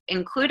be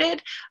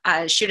included.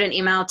 Shoot an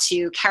email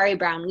to Carrie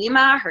Brown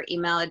Lima. Her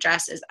email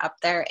address is up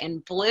there in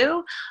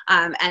blue.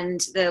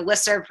 And the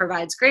listserv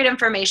provides great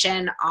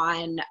information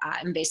on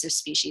invasive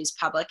species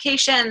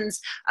publications,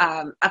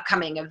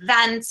 upcoming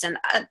events, and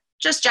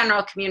just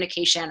general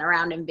communication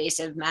around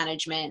invasive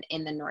management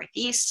in the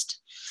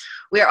Northeast.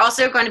 We are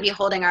also going to be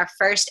holding our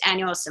first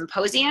annual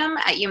symposium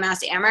at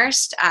UMass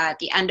Amherst at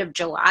the end of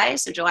July.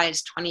 So July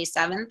is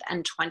 27th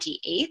and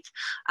 28th.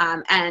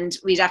 And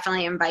we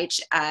definitely invite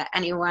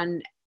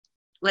anyone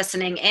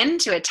listening in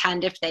to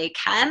attend if they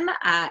can.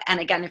 And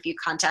again, if you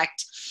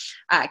contact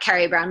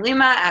Carrie Brown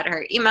Lima at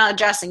her email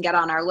address and get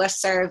on our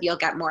listserv, you'll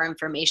get more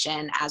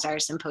information as our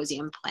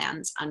symposium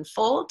plans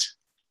unfold.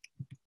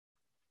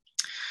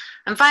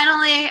 And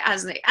finally,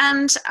 as the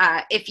end,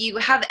 if you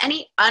have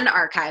any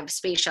unarchived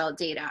spatial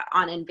data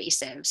on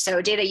invasive,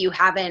 so data you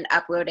haven't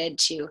uploaded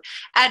to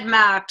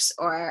EdMaps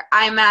or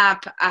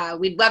IMAP,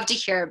 we'd love to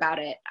hear about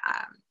it.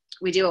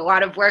 We do a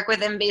lot of work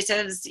with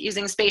invasives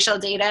using spatial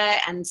data,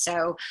 and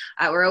so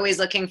we're always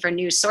looking for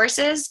new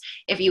sources.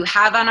 If you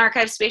have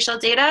unarchived spatial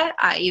data,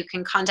 you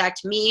can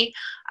contact me,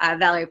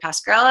 Valerie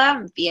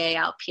Pasquarella,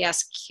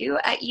 VALPSQ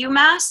at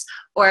UMass,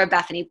 or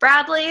Bethany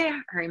Bradley.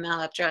 Her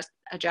email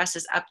address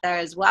is up there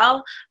as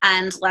well,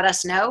 and let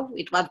us know.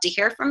 We'd love to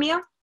hear from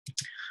you.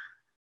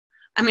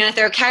 I'm going to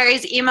throw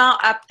Carrie's email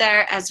up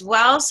there as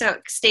well so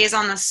it stays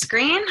on the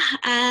screen,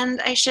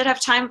 and I should have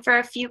time for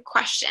a few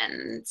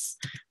questions.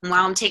 And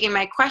while I'm taking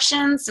my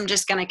questions, I'm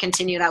just going to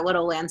continue that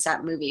little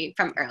Landsat movie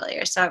from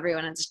earlier so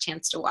everyone has a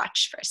chance to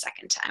watch for a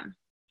second time.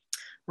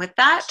 With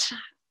that,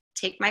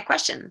 take my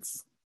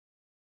questions.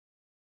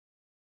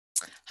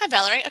 Hi,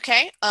 Valerie.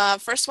 Okay,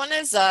 first one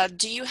is,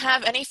 do you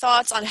have any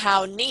thoughts on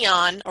how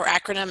NEON, or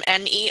acronym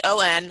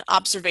NEON,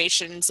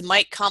 observations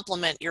might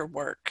complement your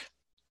work?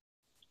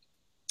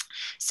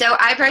 So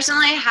I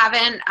personally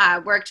haven't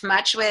worked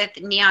much with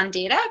NEON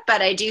data,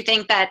 but I do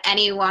think that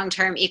any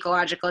long-term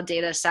ecological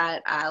data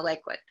set,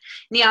 like what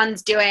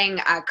NEON's doing,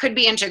 could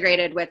be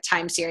integrated with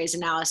time series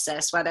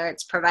analysis, whether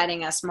it's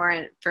providing us more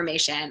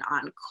information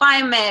on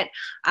climate,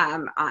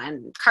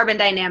 on carbon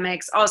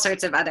dynamics, all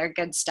sorts of other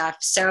good stuff.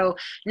 So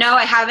no,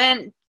 I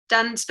haven't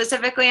done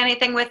specifically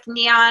anything with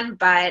NEON,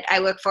 but I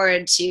look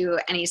forward to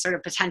any sort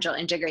of potential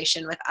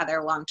integration with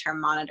other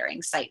long-term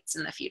monitoring sites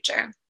in the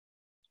future.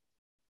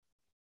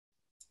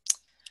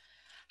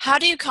 How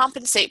do you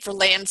compensate for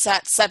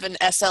Landsat 7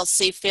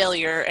 SLC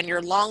failure in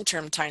your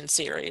long-term time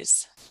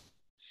series?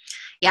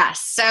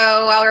 Yes,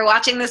 so while we're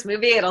watching this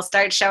movie, it'll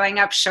start showing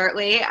up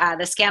shortly.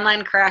 The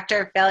scanline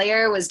corrector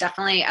failure was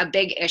definitely a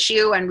big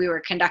issue when we were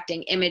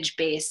conducting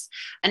image-based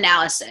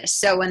analysis.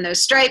 So when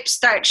those stripes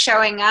start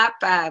showing up,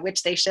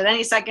 which they should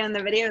any second in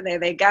the video, there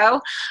they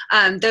go,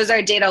 those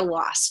are data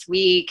lost.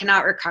 We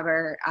cannot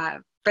recover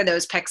for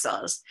those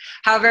pixels.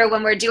 However,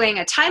 when we're doing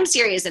a time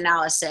series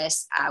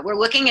analysis, we're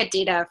looking at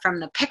data from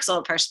the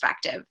pixel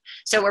perspective.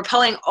 So we're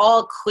pulling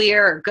all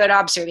clear or good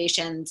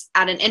observations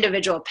at an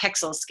individual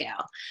pixel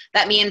scale.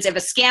 That means if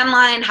a scan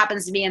line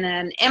happens to be in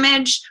an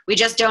image, we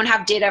just don't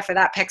have data for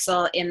that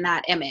pixel in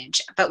that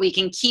image, but we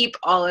can keep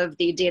all of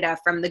the data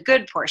from the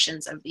good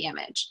portions of the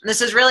image. And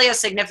this is really a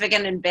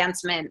significant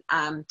advancement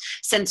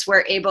since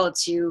we're able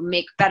to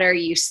make better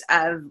use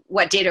of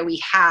what data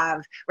we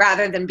have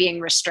rather than being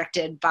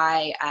restricted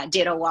by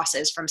data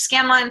losses from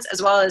scan lines,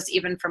 as well as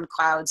even from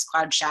clouds,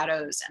 cloud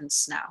shadows, and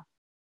snow.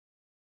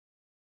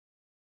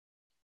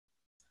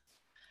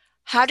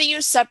 How do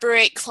you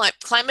separate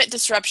climate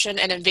disruption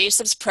and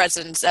invasives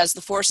presence as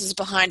the forces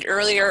behind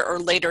earlier or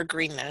later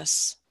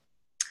greenness?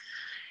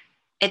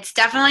 It's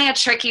definitely a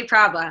tricky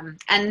problem.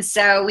 And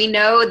so we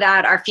know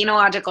that our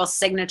phenological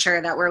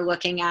signature that we're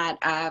looking at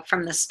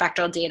from the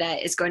spectral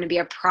data is going to be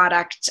a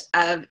product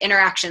of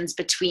interactions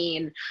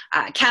between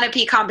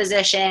canopy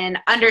composition,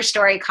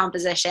 understory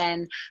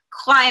composition,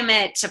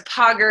 climate,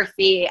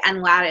 topography,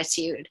 and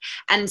latitude.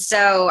 And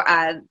so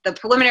the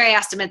preliminary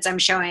estimates I'm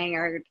showing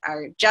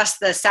are just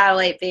the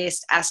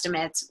satellite-based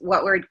estimates.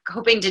 What we're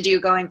hoping to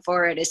do going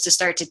forward is to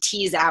start to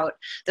tease out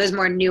those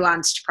more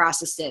nuanced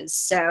processes.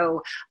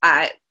 So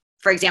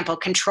for example,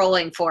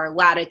 controlling for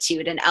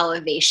latitude and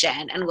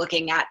elevation and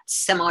looking at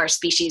similar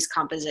species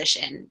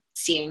composition,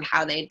 seeing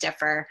how they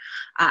differ.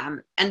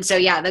 And so,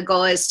 yeah, the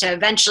goal is to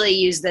eventually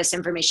use this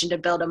information to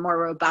build a more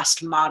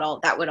robust model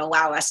that would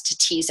allow us to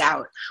tease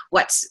out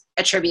what's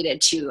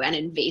attributed to an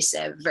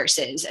invasive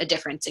versus a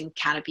difference in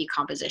canopy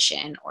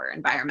composition or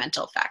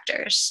environmental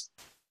factors.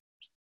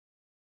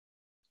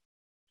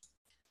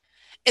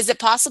 Is it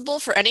possible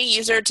for any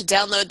user to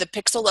download the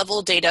pixel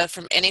level data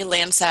from any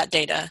Landsat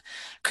data?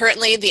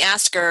 Currently, the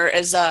asker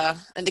is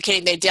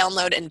indicating they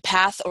download in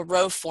path or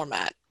row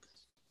format.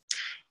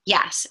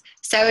 Yes.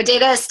 So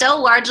data is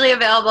still largely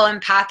available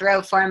in path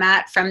row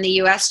format from the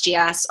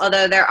USGS,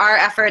 although there are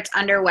efforts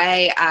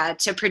underway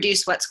to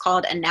produce what's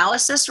called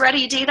analysis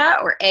ready data,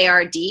 or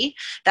ARD,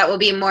 that will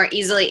be more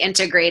easily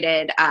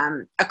integrated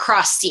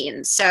across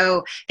scenes.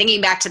 So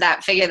thinking back to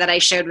that figure that I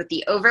showed with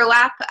the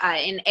overlap,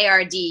 in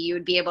ARD you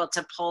would be able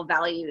to pull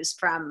values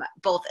from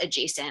both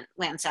adjacent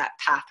Landsat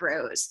path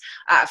rows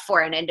for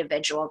an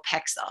individual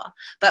pixel.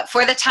 But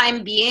for the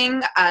time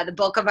being, the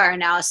bulk of our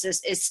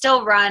analysis is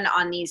still run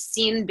on these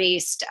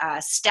scene-based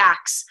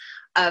stacks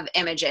of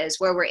images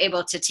where we're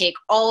able to take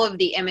all of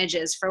the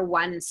images for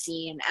one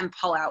scene and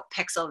pull out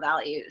pixel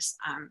values.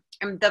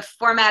 And the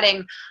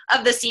formatting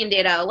of the scene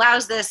data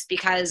allows this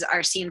because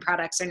our scene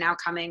products are now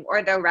coming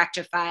ortho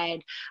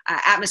rectified,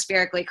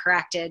 atmospherically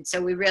corrected.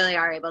 So we really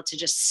are able to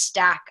just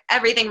stack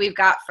everything we've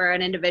got for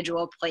an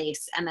individual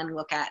place and then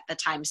look at the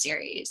time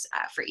series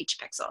for each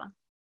pixel.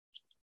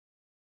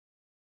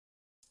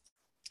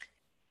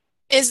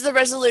 Is the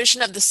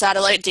resolution of the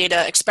satellite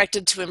data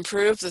expected to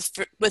improve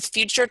with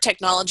future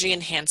technology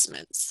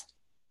enhancements?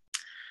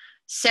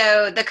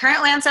 So the current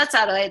Landsat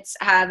satellites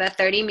have a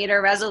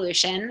 30-meter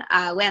resolution.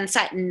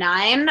 Landsat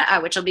 9,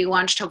 which will be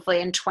launched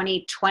hopefully in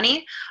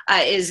 2020,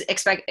 is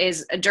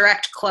a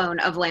direct clone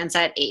of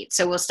Landsat 8.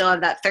 So we'll still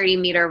have that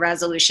 30-meter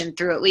resolution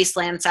through at least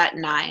Landsat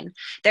 9.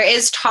 There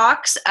is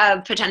talks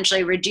of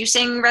potentially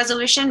reducing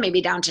resolution,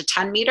 maybe down to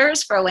 10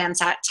 meters for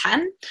Landsat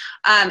 10.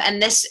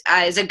 And this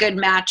is a good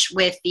match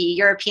with the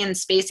European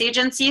Space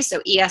Agency,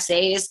 so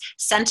ESA's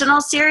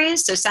Sentinel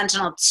series. So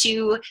Sentinel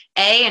 2A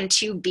and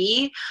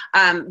 2B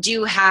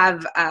do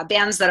have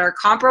bands that are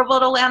comparable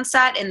to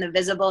Landsat in the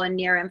visible and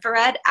near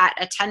infrared at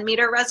a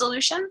 10-meter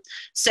resolution.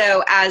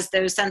 So as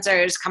those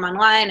sensors come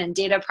online and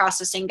data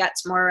processing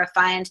gets more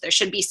refined, there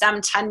should be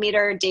some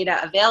 10-meter data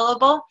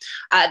available.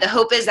 The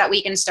hope is that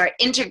we can start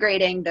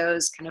integrating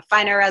those kind of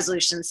finer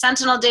resolution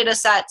Sentinel data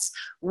sets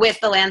with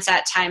the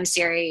Landsat time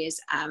series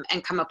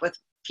and come up with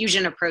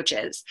fusion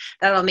approaches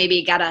that'll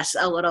maybe get us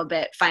a little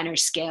bit finer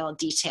scale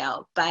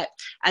detail. But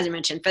as I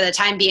mentioned, for the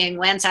time being,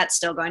 Landsat's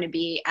still going to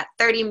be at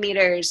 30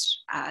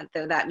 meters,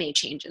 though that may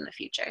change in the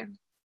future.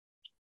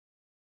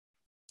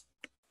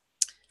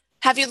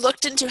 Have you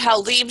looked into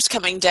how leaves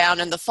coming down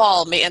in the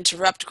fall may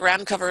interrupt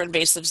ground cover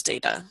invasives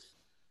data?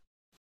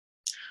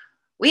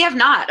 We have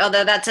not,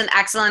 although that's an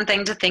excellent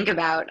thing to think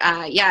about.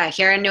 Yeah,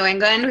 here in New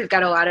England, we've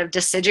got a lot of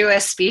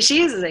deciduous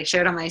species, as I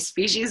showed on my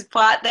species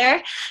plot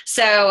there.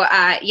 So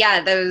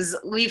yeah, those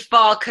leaf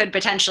fall could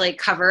potentially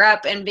cover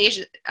up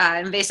invasive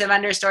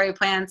understory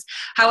plants.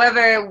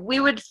 However, we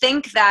would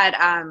think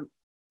that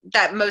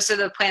that most of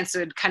the plants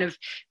would kind of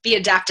be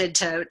adapted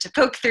to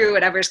poke through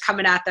whatever's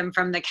coming at them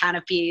from the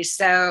canopy.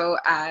 So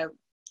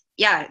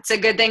yeah, it's a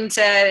good thing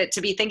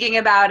to be thinking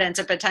about and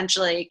to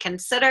potentially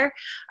consider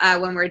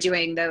when we're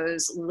doing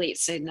those late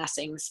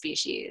senescing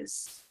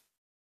species.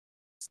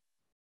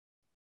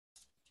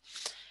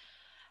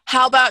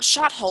 How about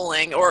shot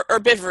holing or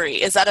herbivory?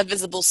 Is that a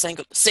visible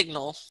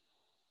signal?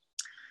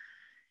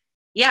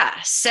 Yeah,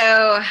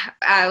 so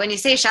when you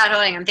say shot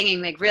holing, I'm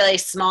thinking like really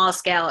small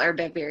scale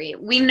herbivory.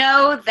 We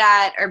know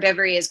that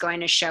herbivory is going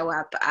to show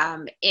up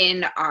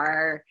in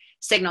our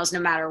signals no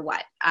matter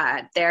what.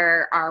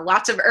 There are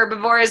lots of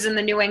herbivores in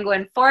the New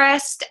England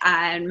forest,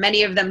 and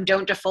many of them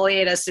don't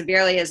defoliate as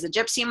severely as the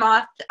gypsy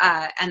moth,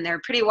 and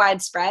they're pretty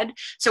widespread.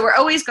 So we're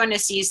always going to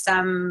see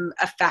some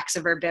effects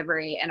of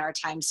herbivory in our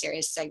time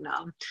series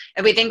signal.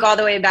 If we think all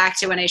the way back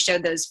to when I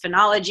showed those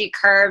phenology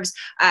curves,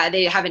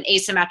 they have an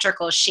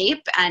asymmetrical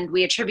shape, and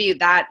we attribute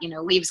that,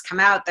 leaves come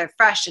out, they're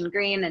fresh and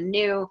green and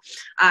new,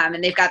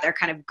 and they've got their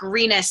kind of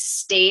greenest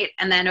state,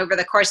 and then over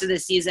the course of the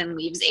season,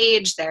 leaves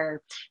age,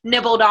 they're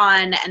nibbled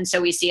on, and so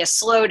we see a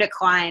slow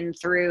decline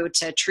through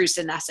to true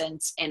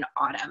senescence in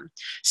autumn.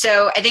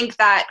 So I think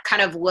that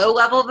kind of low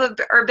level of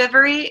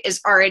herbivory is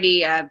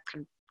already a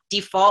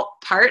default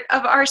part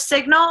of our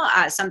signal,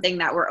 something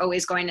that we're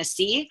always going to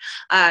see.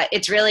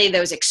 It's really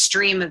those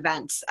extreme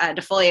events,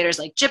 defoliators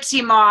like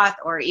gypsy moth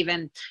or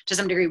even to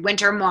some degree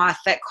winter moth,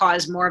 that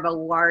cause more of a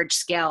large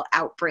scale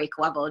outbreak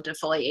level of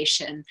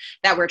defoliation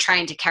that we're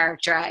trying to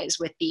characterize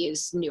with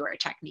these newer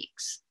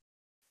techniques.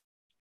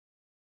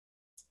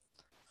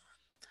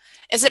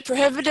 Is it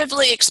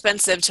prohibitively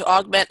expensive to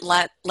augment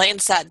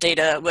Landsat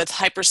data with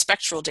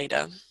hyperspectral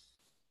data?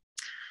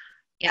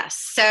 Yes,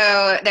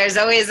 so there's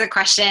always a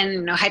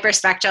question.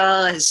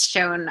 Hyperspectral has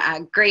shown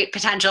great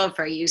potential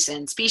for use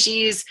in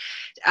species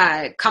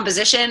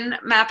composition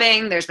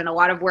mapping. There's been a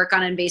lot of work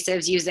on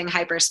invasives using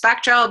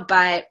hyperspectral,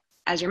 but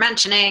as you're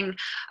mentioning,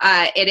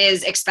 it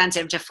is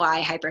expensive to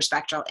fly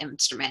hyperspectral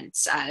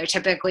instruments. They're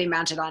typically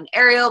mounted on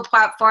aerial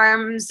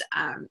platforms,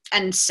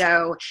 and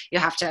so you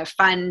have to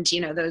fund,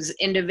 those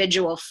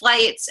individual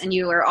flights, and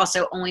you are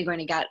also only going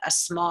to get a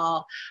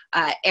small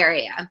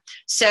area.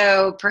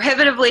 So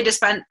prohibitively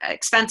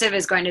expensive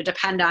is going to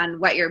depend on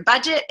what your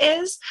budget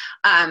is.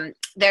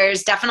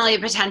 There's definitely a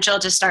potential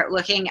to start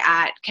looking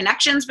at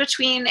connections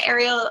between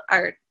aerial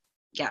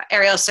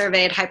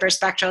surveyed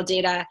hyperspectral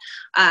data.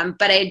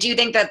 But I do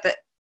think that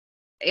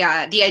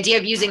the idea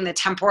of using the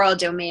temporal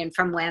domain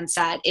from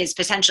Landsat is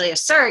potentially a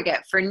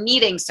surrogate for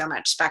needing so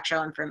much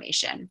spectral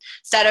information.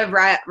 Instead of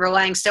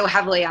relying so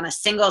heavily on a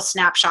single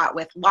snapshot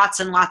with lots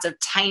and lots of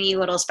tiny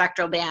little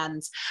spectral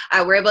bands,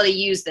 we're able to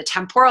use the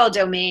temporal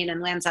domain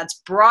and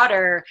Landsat's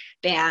broader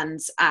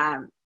bands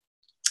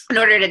in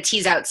order to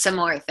tease out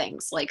similar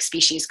things like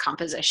species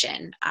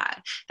composition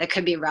that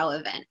could be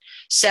relevant.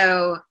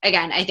 So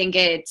again, I think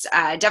it's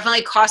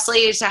definitely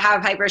costly to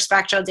have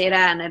hyperspectral data,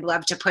 and I'd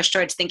love to push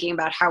towards thinking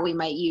about how we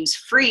might use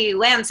free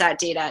Landsat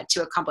data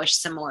to accomplish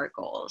similar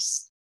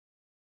goals.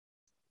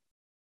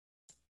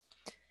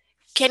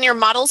 Can your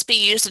models be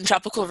used in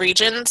tropical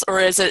regions,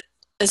 or is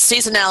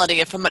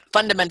seasonality a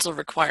fundamental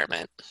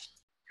requirement?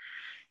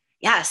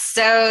 Yes,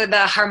 so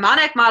the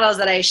harmonic models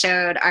that I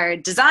showed are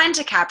designed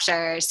to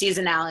capture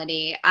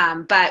seasonality,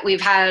 but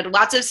we've had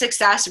lots of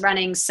success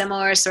running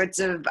similar sorts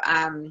of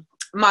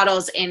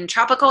models in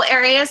tropical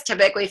areas,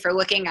 typically for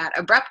looking at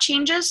abrupt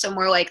changes, so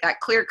more like that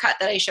clear cut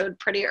that I showed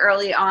pretty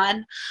early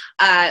on.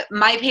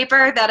 My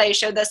paper that I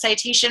showed the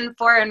citation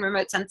for in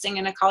Remote Sensing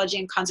in Ecology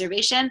and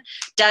Conservation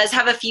does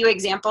have a few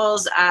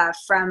examples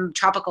from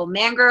tropical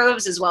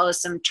mangroves, as well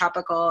as some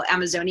tropical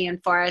Amazonian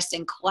forests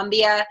in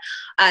Colombia.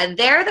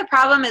 There, the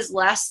problem is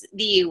less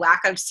the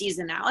lack of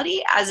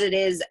seasonality as it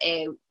is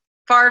a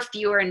far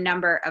fewer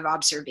number of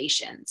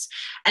observations.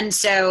 And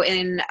so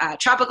in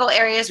tropical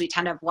areas, we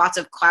tend to have lots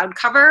of cloud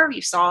cover.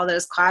 You saw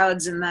those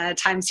clouds in the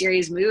time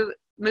series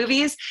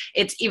movies.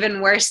 It's even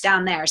worse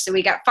down there. So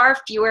we get far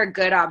fewer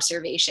good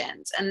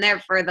observations. And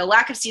therefore, the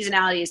lack of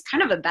seasonality is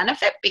kind of a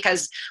benefit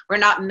because we're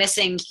not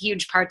missing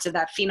huge parts of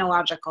that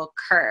phenological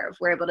curve.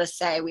 We're able to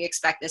say we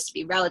expect this to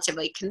be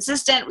relatively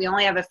consistent. We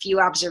only have a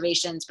few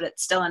observations, but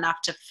it's still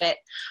enough to fit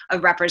a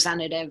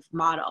representative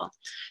model.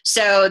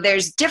 So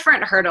there's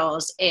different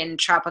hurdles in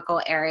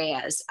tropical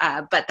areas,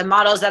 but the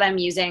models that I'm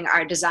using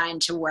are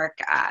designed to work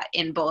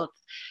in both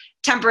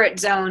temperate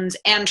zones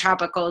and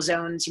tropical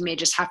zones. You may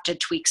just have to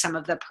tweak some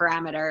of the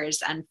parameters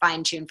and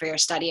fine tune for your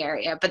study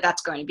area, but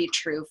that's going to be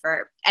true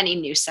for any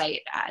new site,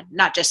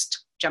 not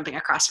just jumping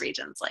across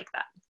regions like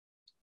that.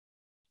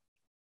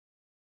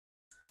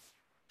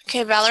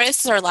 Okay, Valerie,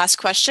 this is our last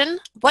question.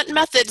 What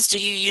methods do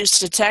you use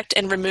to detect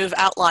and remove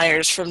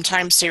outliers from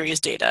time series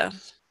data?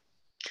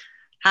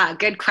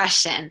 Good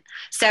question.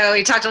 So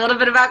we talked a little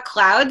bit about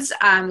clouds.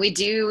 We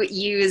do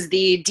use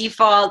the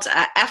default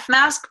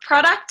FMask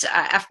product.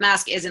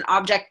 FMask is an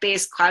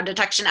object-based cloud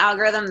detection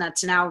algorithm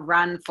that's now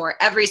run for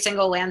every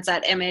single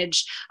Landsat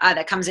image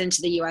that comes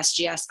into the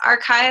USGS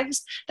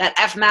archives. That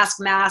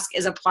FMask mask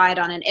is applied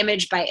on an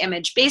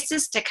image-by-image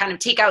basis to kind of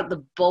take out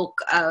the bulk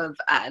of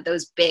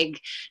those big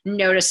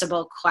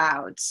noticeable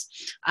clouds.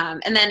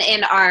 And then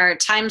in our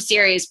time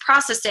series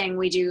processing,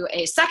 we do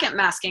a second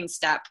masking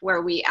step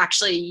where we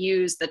actually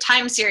use the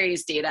time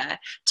series data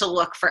to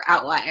look for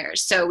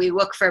outliers. So we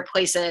look for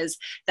places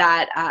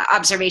that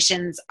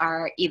observations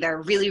are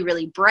either really,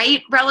 really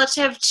bright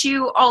relative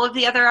to all of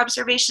the other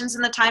observations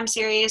in the time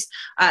series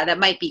that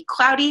might be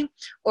cloudy,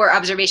 or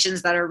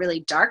observations that are really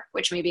dark,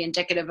 which may be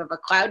indicative of a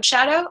cloud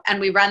shadow. And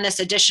we run this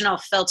additional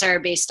filter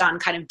based on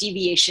kind of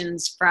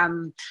deviations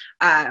from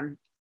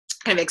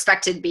kind of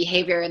expected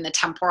behavior in the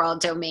temporal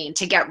domain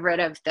to get rid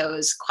of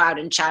those cloud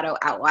and shadow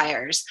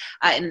outliers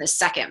in the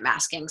second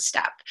masking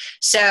step.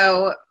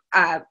 So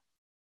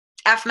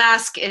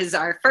FMask is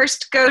our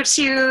first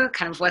go-to,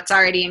 kind of what's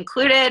already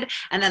included,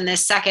 and then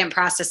this second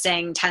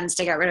processing tends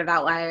to get rid of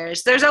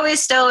outliers. There's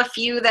always still a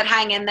few that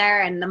hang in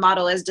there, and the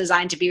model is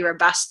designed to be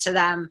robust to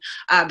them,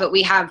 but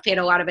we have paid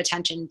a lot of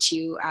attention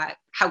to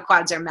how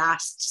quads are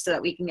masked so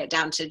that we can get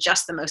down to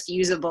just the most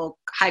usable,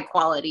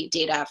 high-quality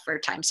data for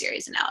time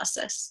series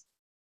analysis.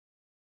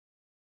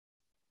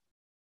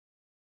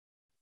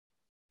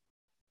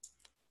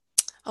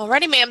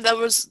 Alrighty, ma'am,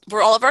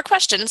 were all of our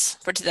questions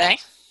for today.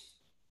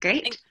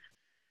 Great.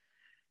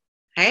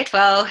 All right,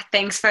 well,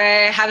 thanks for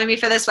having me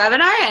for this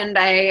webinar, and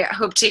I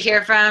hope to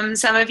hear from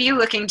some of you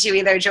looking to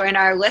either join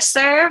our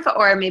listserv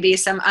or maybe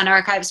some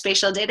unarchived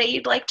spatial data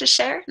you'd like to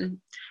share. And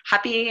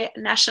happy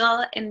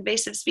National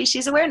Invasive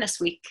Species Awareness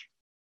Week.